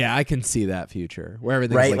 Yeah, I can see that future where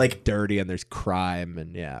everything's Right, like dirty and there's crime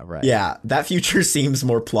and yeah, right. Yeah, that future seems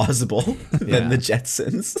more plausible than the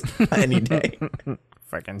Jetsons any day.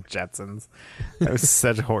 Fucking Jetsons. That was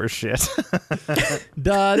such horse shit.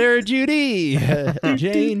 Daughter Judy,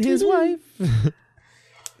 Jane, his wife.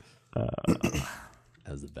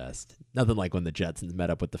 That was the best. Nothing like when the Jetsons met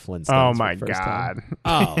up with the Flintstones. Oh for my the first god. time.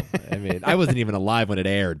 Oh, I mean, I wasn't even alive when it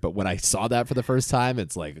aired, but when I saw that for the first time,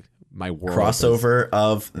 it's like my world. Crossover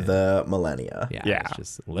of the millennia. Yeah, it's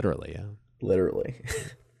just literally. Yeah. Literally.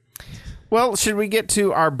 Well, should we get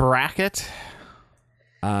to our bracket?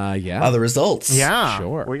 Yeah. Oh, the results. Yeah.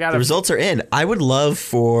 Sure. We got The results are in. I would love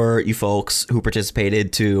for you folks who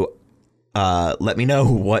participated to let me know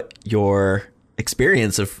what your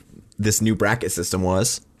experience of this new bracket system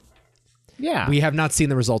was. Yeah. We have not seen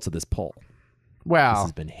the results of this poll. Well,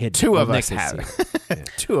 has been hidden. two of Well, us Nick has have seen it.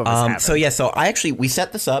 Two of us have it. So we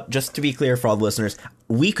set this up just to be clear for all the listeners.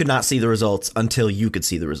 We could not see the results until you could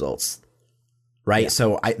see the results, right? Yeah.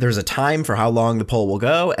 So there's a time for how long the poll will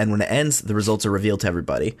go, and when it ends, the results are revealed to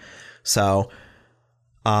everybody. So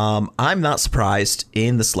I'm not surprised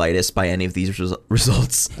in the slightest by any of these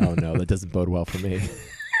results. Oh no, that doesn't bode well for me.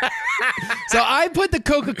 So I put the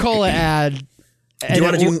Coca-Cola ad. Do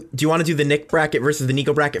you want to do the Nick bracket versus the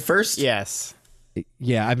Nico bracket first? Yes.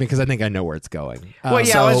 Yeah, I mean, because I think I know where it's going. Well,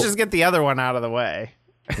 yeah, let's just get the other one out of the way.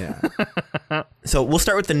 Yeah. So we'll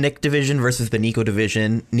start with the Nick division versus the Nico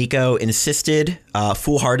division. Nico insisted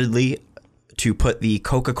foolhardily to put the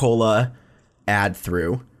Coca-Cola ad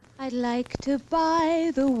through. I'd like to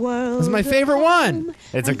buy the world. This is my favorite one.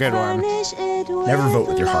 It's a good one. Never vote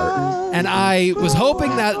with your heart. And I was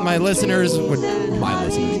hoping that our listeners, but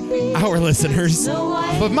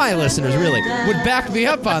my listeners really, would back me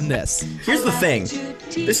up on this. Here's the thing.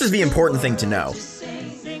 This is the important thing to know.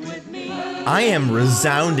 I am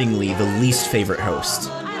resoundingly the least favorite host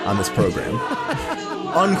on this program.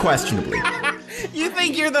 Unquestionably. You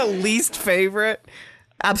think you're the least favorite?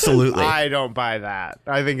 Absolutely. I don't buy that.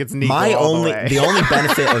 I think it's Nico the only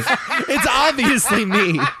benefit of it's obviously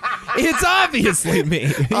me. It's obviously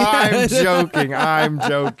me. I'm joking.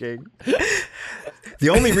 The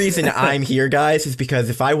only reason I'm here, guys, is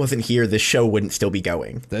because if I wasn't here, the show wouldn't still be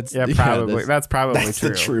going. That's probably that's true.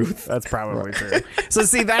 The truth. That's probably true. So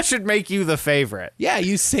see, that should make you the favorite. Yeah,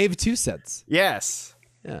 you saved 2 cents. Yes.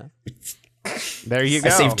 Yeah. There you go.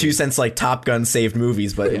 I saved 2 cents like Top Gun saved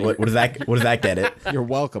movies, but what does that get it? You're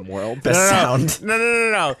welcome, world. Best sound.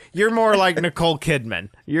 No. You're more like Nicole Kidman.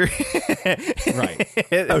 You're right.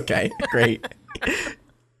 Okay, great.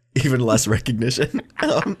 Even less recognition.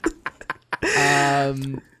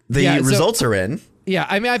 The results are in. Yeah,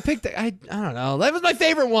 I mean, I picked. I don't know. That was my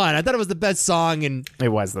favorite one. I thought it was the best song, and it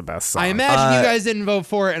was the best song. I imagine you guys didn't vote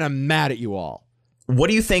for it, and I'm mad at you all. What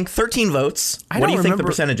do you think? 13 votes. What do you think the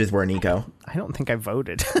percentages were, Nico? I don't think I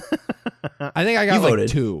voted. I think I got like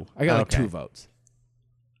 2. I got like 2 votes.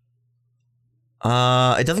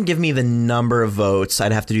 It doesn't give me the number of votes.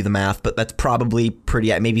 I'd have to do the math, but that's probably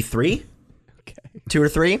pretty. Maybe 3. Okay, 2 or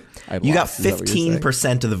 3. You got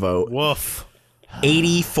 15% of the vote. Woof.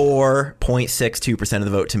 84.62% of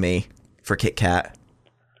the vote to me for Kit Kat.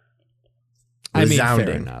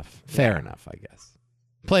 Resounding. I mean, fair enough. I guess.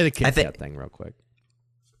 Play the Kit Kat thing real quick.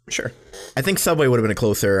 Sure. I think Subway would have been a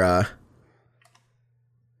closer.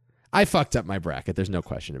 I fucked up my bracket. There's no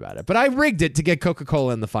question about it. But I rigged it to get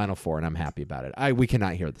Coca-Cola in the Final Four, and I'm happy about it. We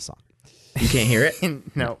cannot hear the song. You can't hear it?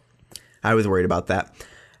 No. I was worried about that.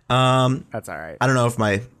 That's all right. I don't know if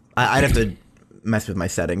I'd have to mess with my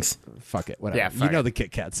settings. Fuck it. Whatever. Yeah, you know the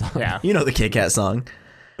Kit Kat song. Yeah. You know the Kit Kat song.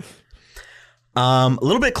 A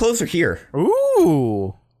little bit closer here.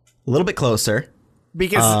 Ooh. A little bit closer.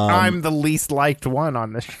 Because I'm the least liked one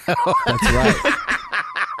on the show. That's right.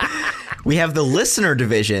 We have the listener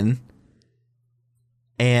division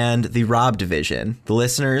and the Rob division. The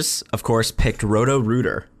listeners, of course, picked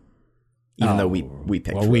Roto-Rooter. Even though we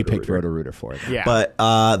picked we picked Roto-Rooter for it. Yeah. But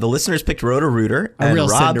the listeners picked Roto-Rooter. A real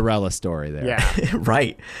Cinderella story there. Yeah.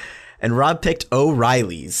 Right. And Rob picked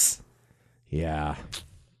O'Reilly's. Yeah.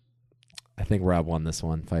 I think Rob won this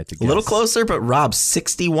one. If I had to guess. A little closer, but Rob,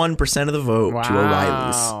 61% of the vote to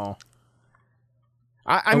O'Reilly's.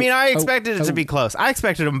 I mean, I expected it to be close. I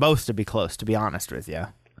expected them both to be close, to be honest with you.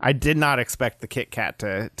 I did not expect the Kit Kat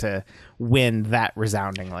to win that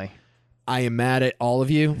resoundingly. I am mad at all of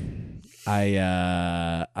you.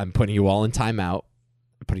 I'm putting you all in timeout.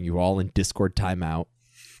 I'm putting you all in Discord timeout.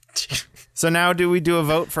 So now do we do a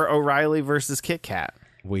vote for O'Reilly versus Kit Kat?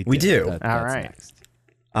 We do. That's all right. Next.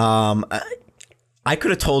 I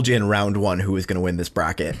could have told you in round 1 who was going to win this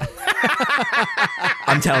bracket.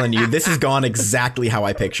 I'm telling you, this has gone exactly how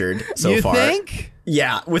I pictured so far. You think?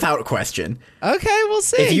 Yeah, without question. Okay, we'll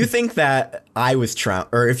see. If you think that I was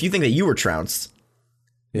or if you think that you were trounced,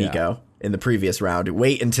 Nico, in the previous round,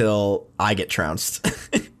 wait until I get trounced.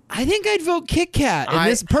 I think I'd vote Kit Kat. And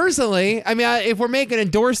this personally, I mean, if we're making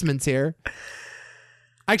endorsements here.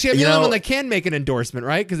 Actually, I'm the only one that can make an endorsement,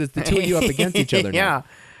 right? Because it's the two of you up against each other now. Yeah.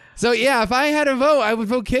 So, yeah, if I had a vote, I would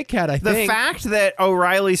vote Kit Kat, I think. The fact that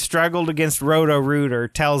O'Reilly struggled against Roto-Rooter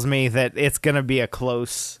tells me that it's going to be a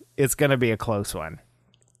close one.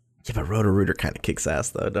 Yeah, but Roto-Rooter kind of kicks ass,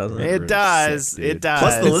 though, doesn't it? It does. Sick, it does.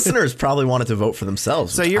 Plus, the listeners probably wanted to vote for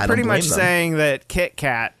themselves. So you're pretty much saying that Kit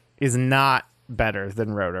Kat is not better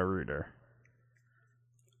than Roto-Rooter.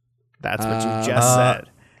 That's what you just said.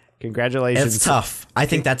 Congratulations. It's tough. I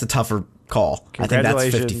think that's a tougher call. I think that's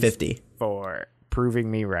 50-50. For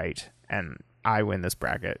proving me right and I win this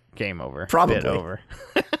bracket. Game over. Probably. Bit over.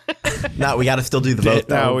 No, we got to still do the vote,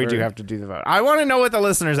 though. No, we do have to do the vote. I want to know what the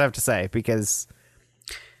listeners have to say because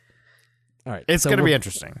All right. it's so going to be we'll-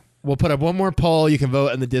 interesting. We'll put up one more poll. You can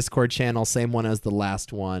vote in the Discord channel, same one as the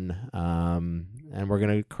last one. And we're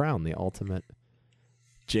going to crown the ultimate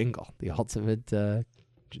jingle, the ultimate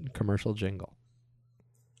commercial jingle.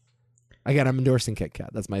 Again, I'm endorsing Kit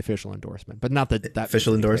Kat. That's my official endorsement. But not that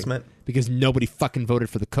Official endorsement? because nobody fucking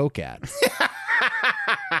voted for the Coke ad.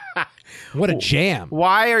 What a jam.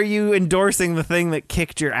 Why are you endorsing the thing that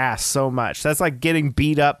kicked your ass so much? That's like getting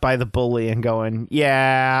beat up by the bully and going,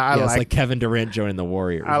 I It's like Kevin Durant joining the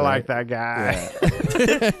Warriors. I like that guy.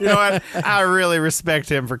 You know what? I really respect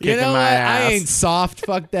him for kicking You know my what? ass. I ain't soft.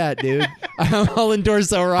 Fuck that, dude. I'll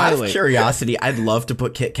endorse Out of O'Reilly. curiosity, I'd love to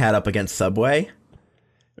put Kit Kat up against Subway.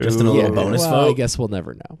 Just in a little bonus well, I vote. guess we'll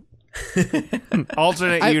never know.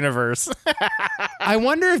 Alternate universe. I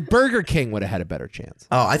wonder if Burger King would have had a better chance.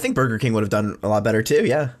 Oh, I think Burger King would have done a lot better too.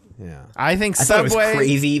 Yeah. Yeah. I think I thought it was Subway.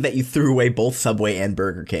 crazy that you threw away both Subway and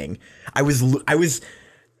Burger King. I was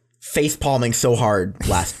face palming so hard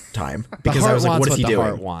last time because I was like, "What is he the doing?"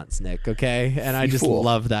 heart wants, Nick. Okay, and I just fool.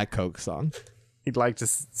 love that Coke song. He'd like to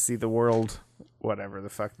see the world, whatever the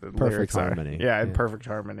fuck the Perfect lyrics harmony. are. Yeah, in perfect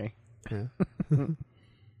harmony.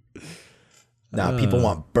 Nah, people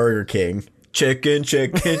want Burger King. Chicken,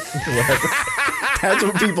 whatever. That's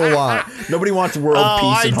what people want. Nobody wants world I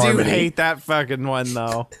peace and do harmony. hate that fucking one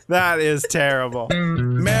though. That is terrible.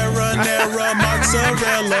 Marinara,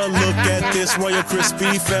 mozzarella. Look at this royal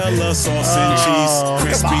crispy fella. Sauce and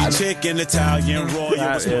cheese, crispy chicken, Italian royal.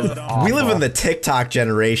 That is awful. We live in the TikTok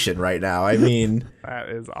generation right now. I mean, That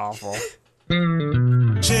is awful.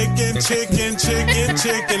 Chicken,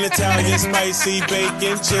 Italian spicy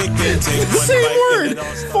bacon chicken. Take one same bite word and it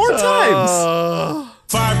all starts. 4 times.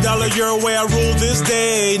 $5 your way, I rule this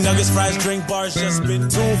day. Nuggets, fries, drink bars, just been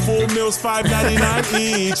 2 full meals, $5.99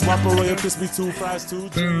 each. Whopper, royal crispy, 2 fries, 2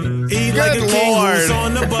 drinks. Eat like a king Lord. who's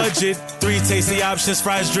on the budget. 3 tasty options,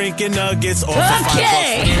 fries, drink, and nuggets. All for $5.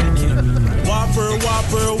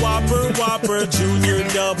 Whopper, junior,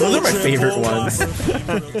 double, Those are my triple favorite Whopper. ones.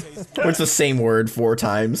 It's the same word 4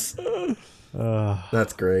 times.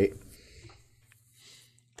 That's great.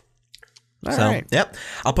 All So, right. yep.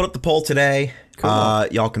 I'll put up the poll today.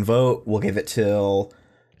 Y'all can vote. We'll give it till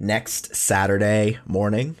next Saturday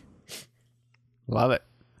morning. Love it.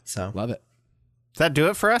 So, Love it. Does that do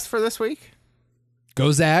it for us for this week?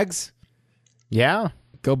 Go Zags. Yeah.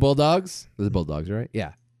 Go Bulldogs. The Bulldogs, right?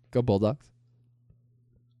 Yeah. Go Bulldogs.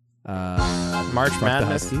 March Fuck the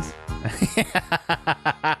Madness. Huskies.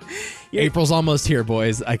 April's almost here,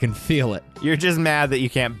 boys. I can feel it. You're just mad that you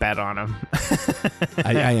can't bet on them.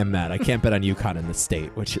 I am mad. I can't bet on UConn in the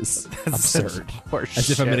state, which is absurd. As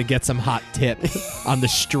if I'm going to get some hot tip on the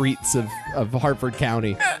streets of Hartford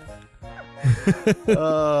County.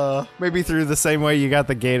 Maybe through the same way you got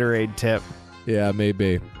the Gatorade tip. Yeah,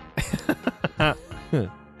 maybe. Join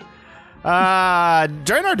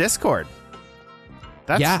our Discord.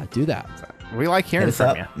 Yeah, do that. We like hit hearing us from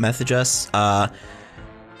up, you. message us.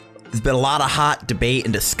 There's been a lot of hot debate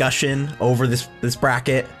and discussion over this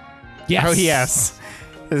bracket. Yes. Oh, yes.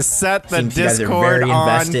 Set the Seems you guys are Discord very on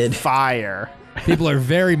invested. fire. People are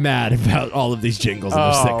very mad about all of these jingles and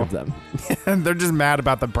they're sick of them. And they're just mad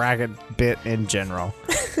about the bracket bit in general.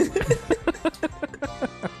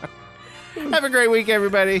 Have a great week,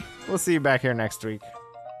 everybody. We'll see you back here next week.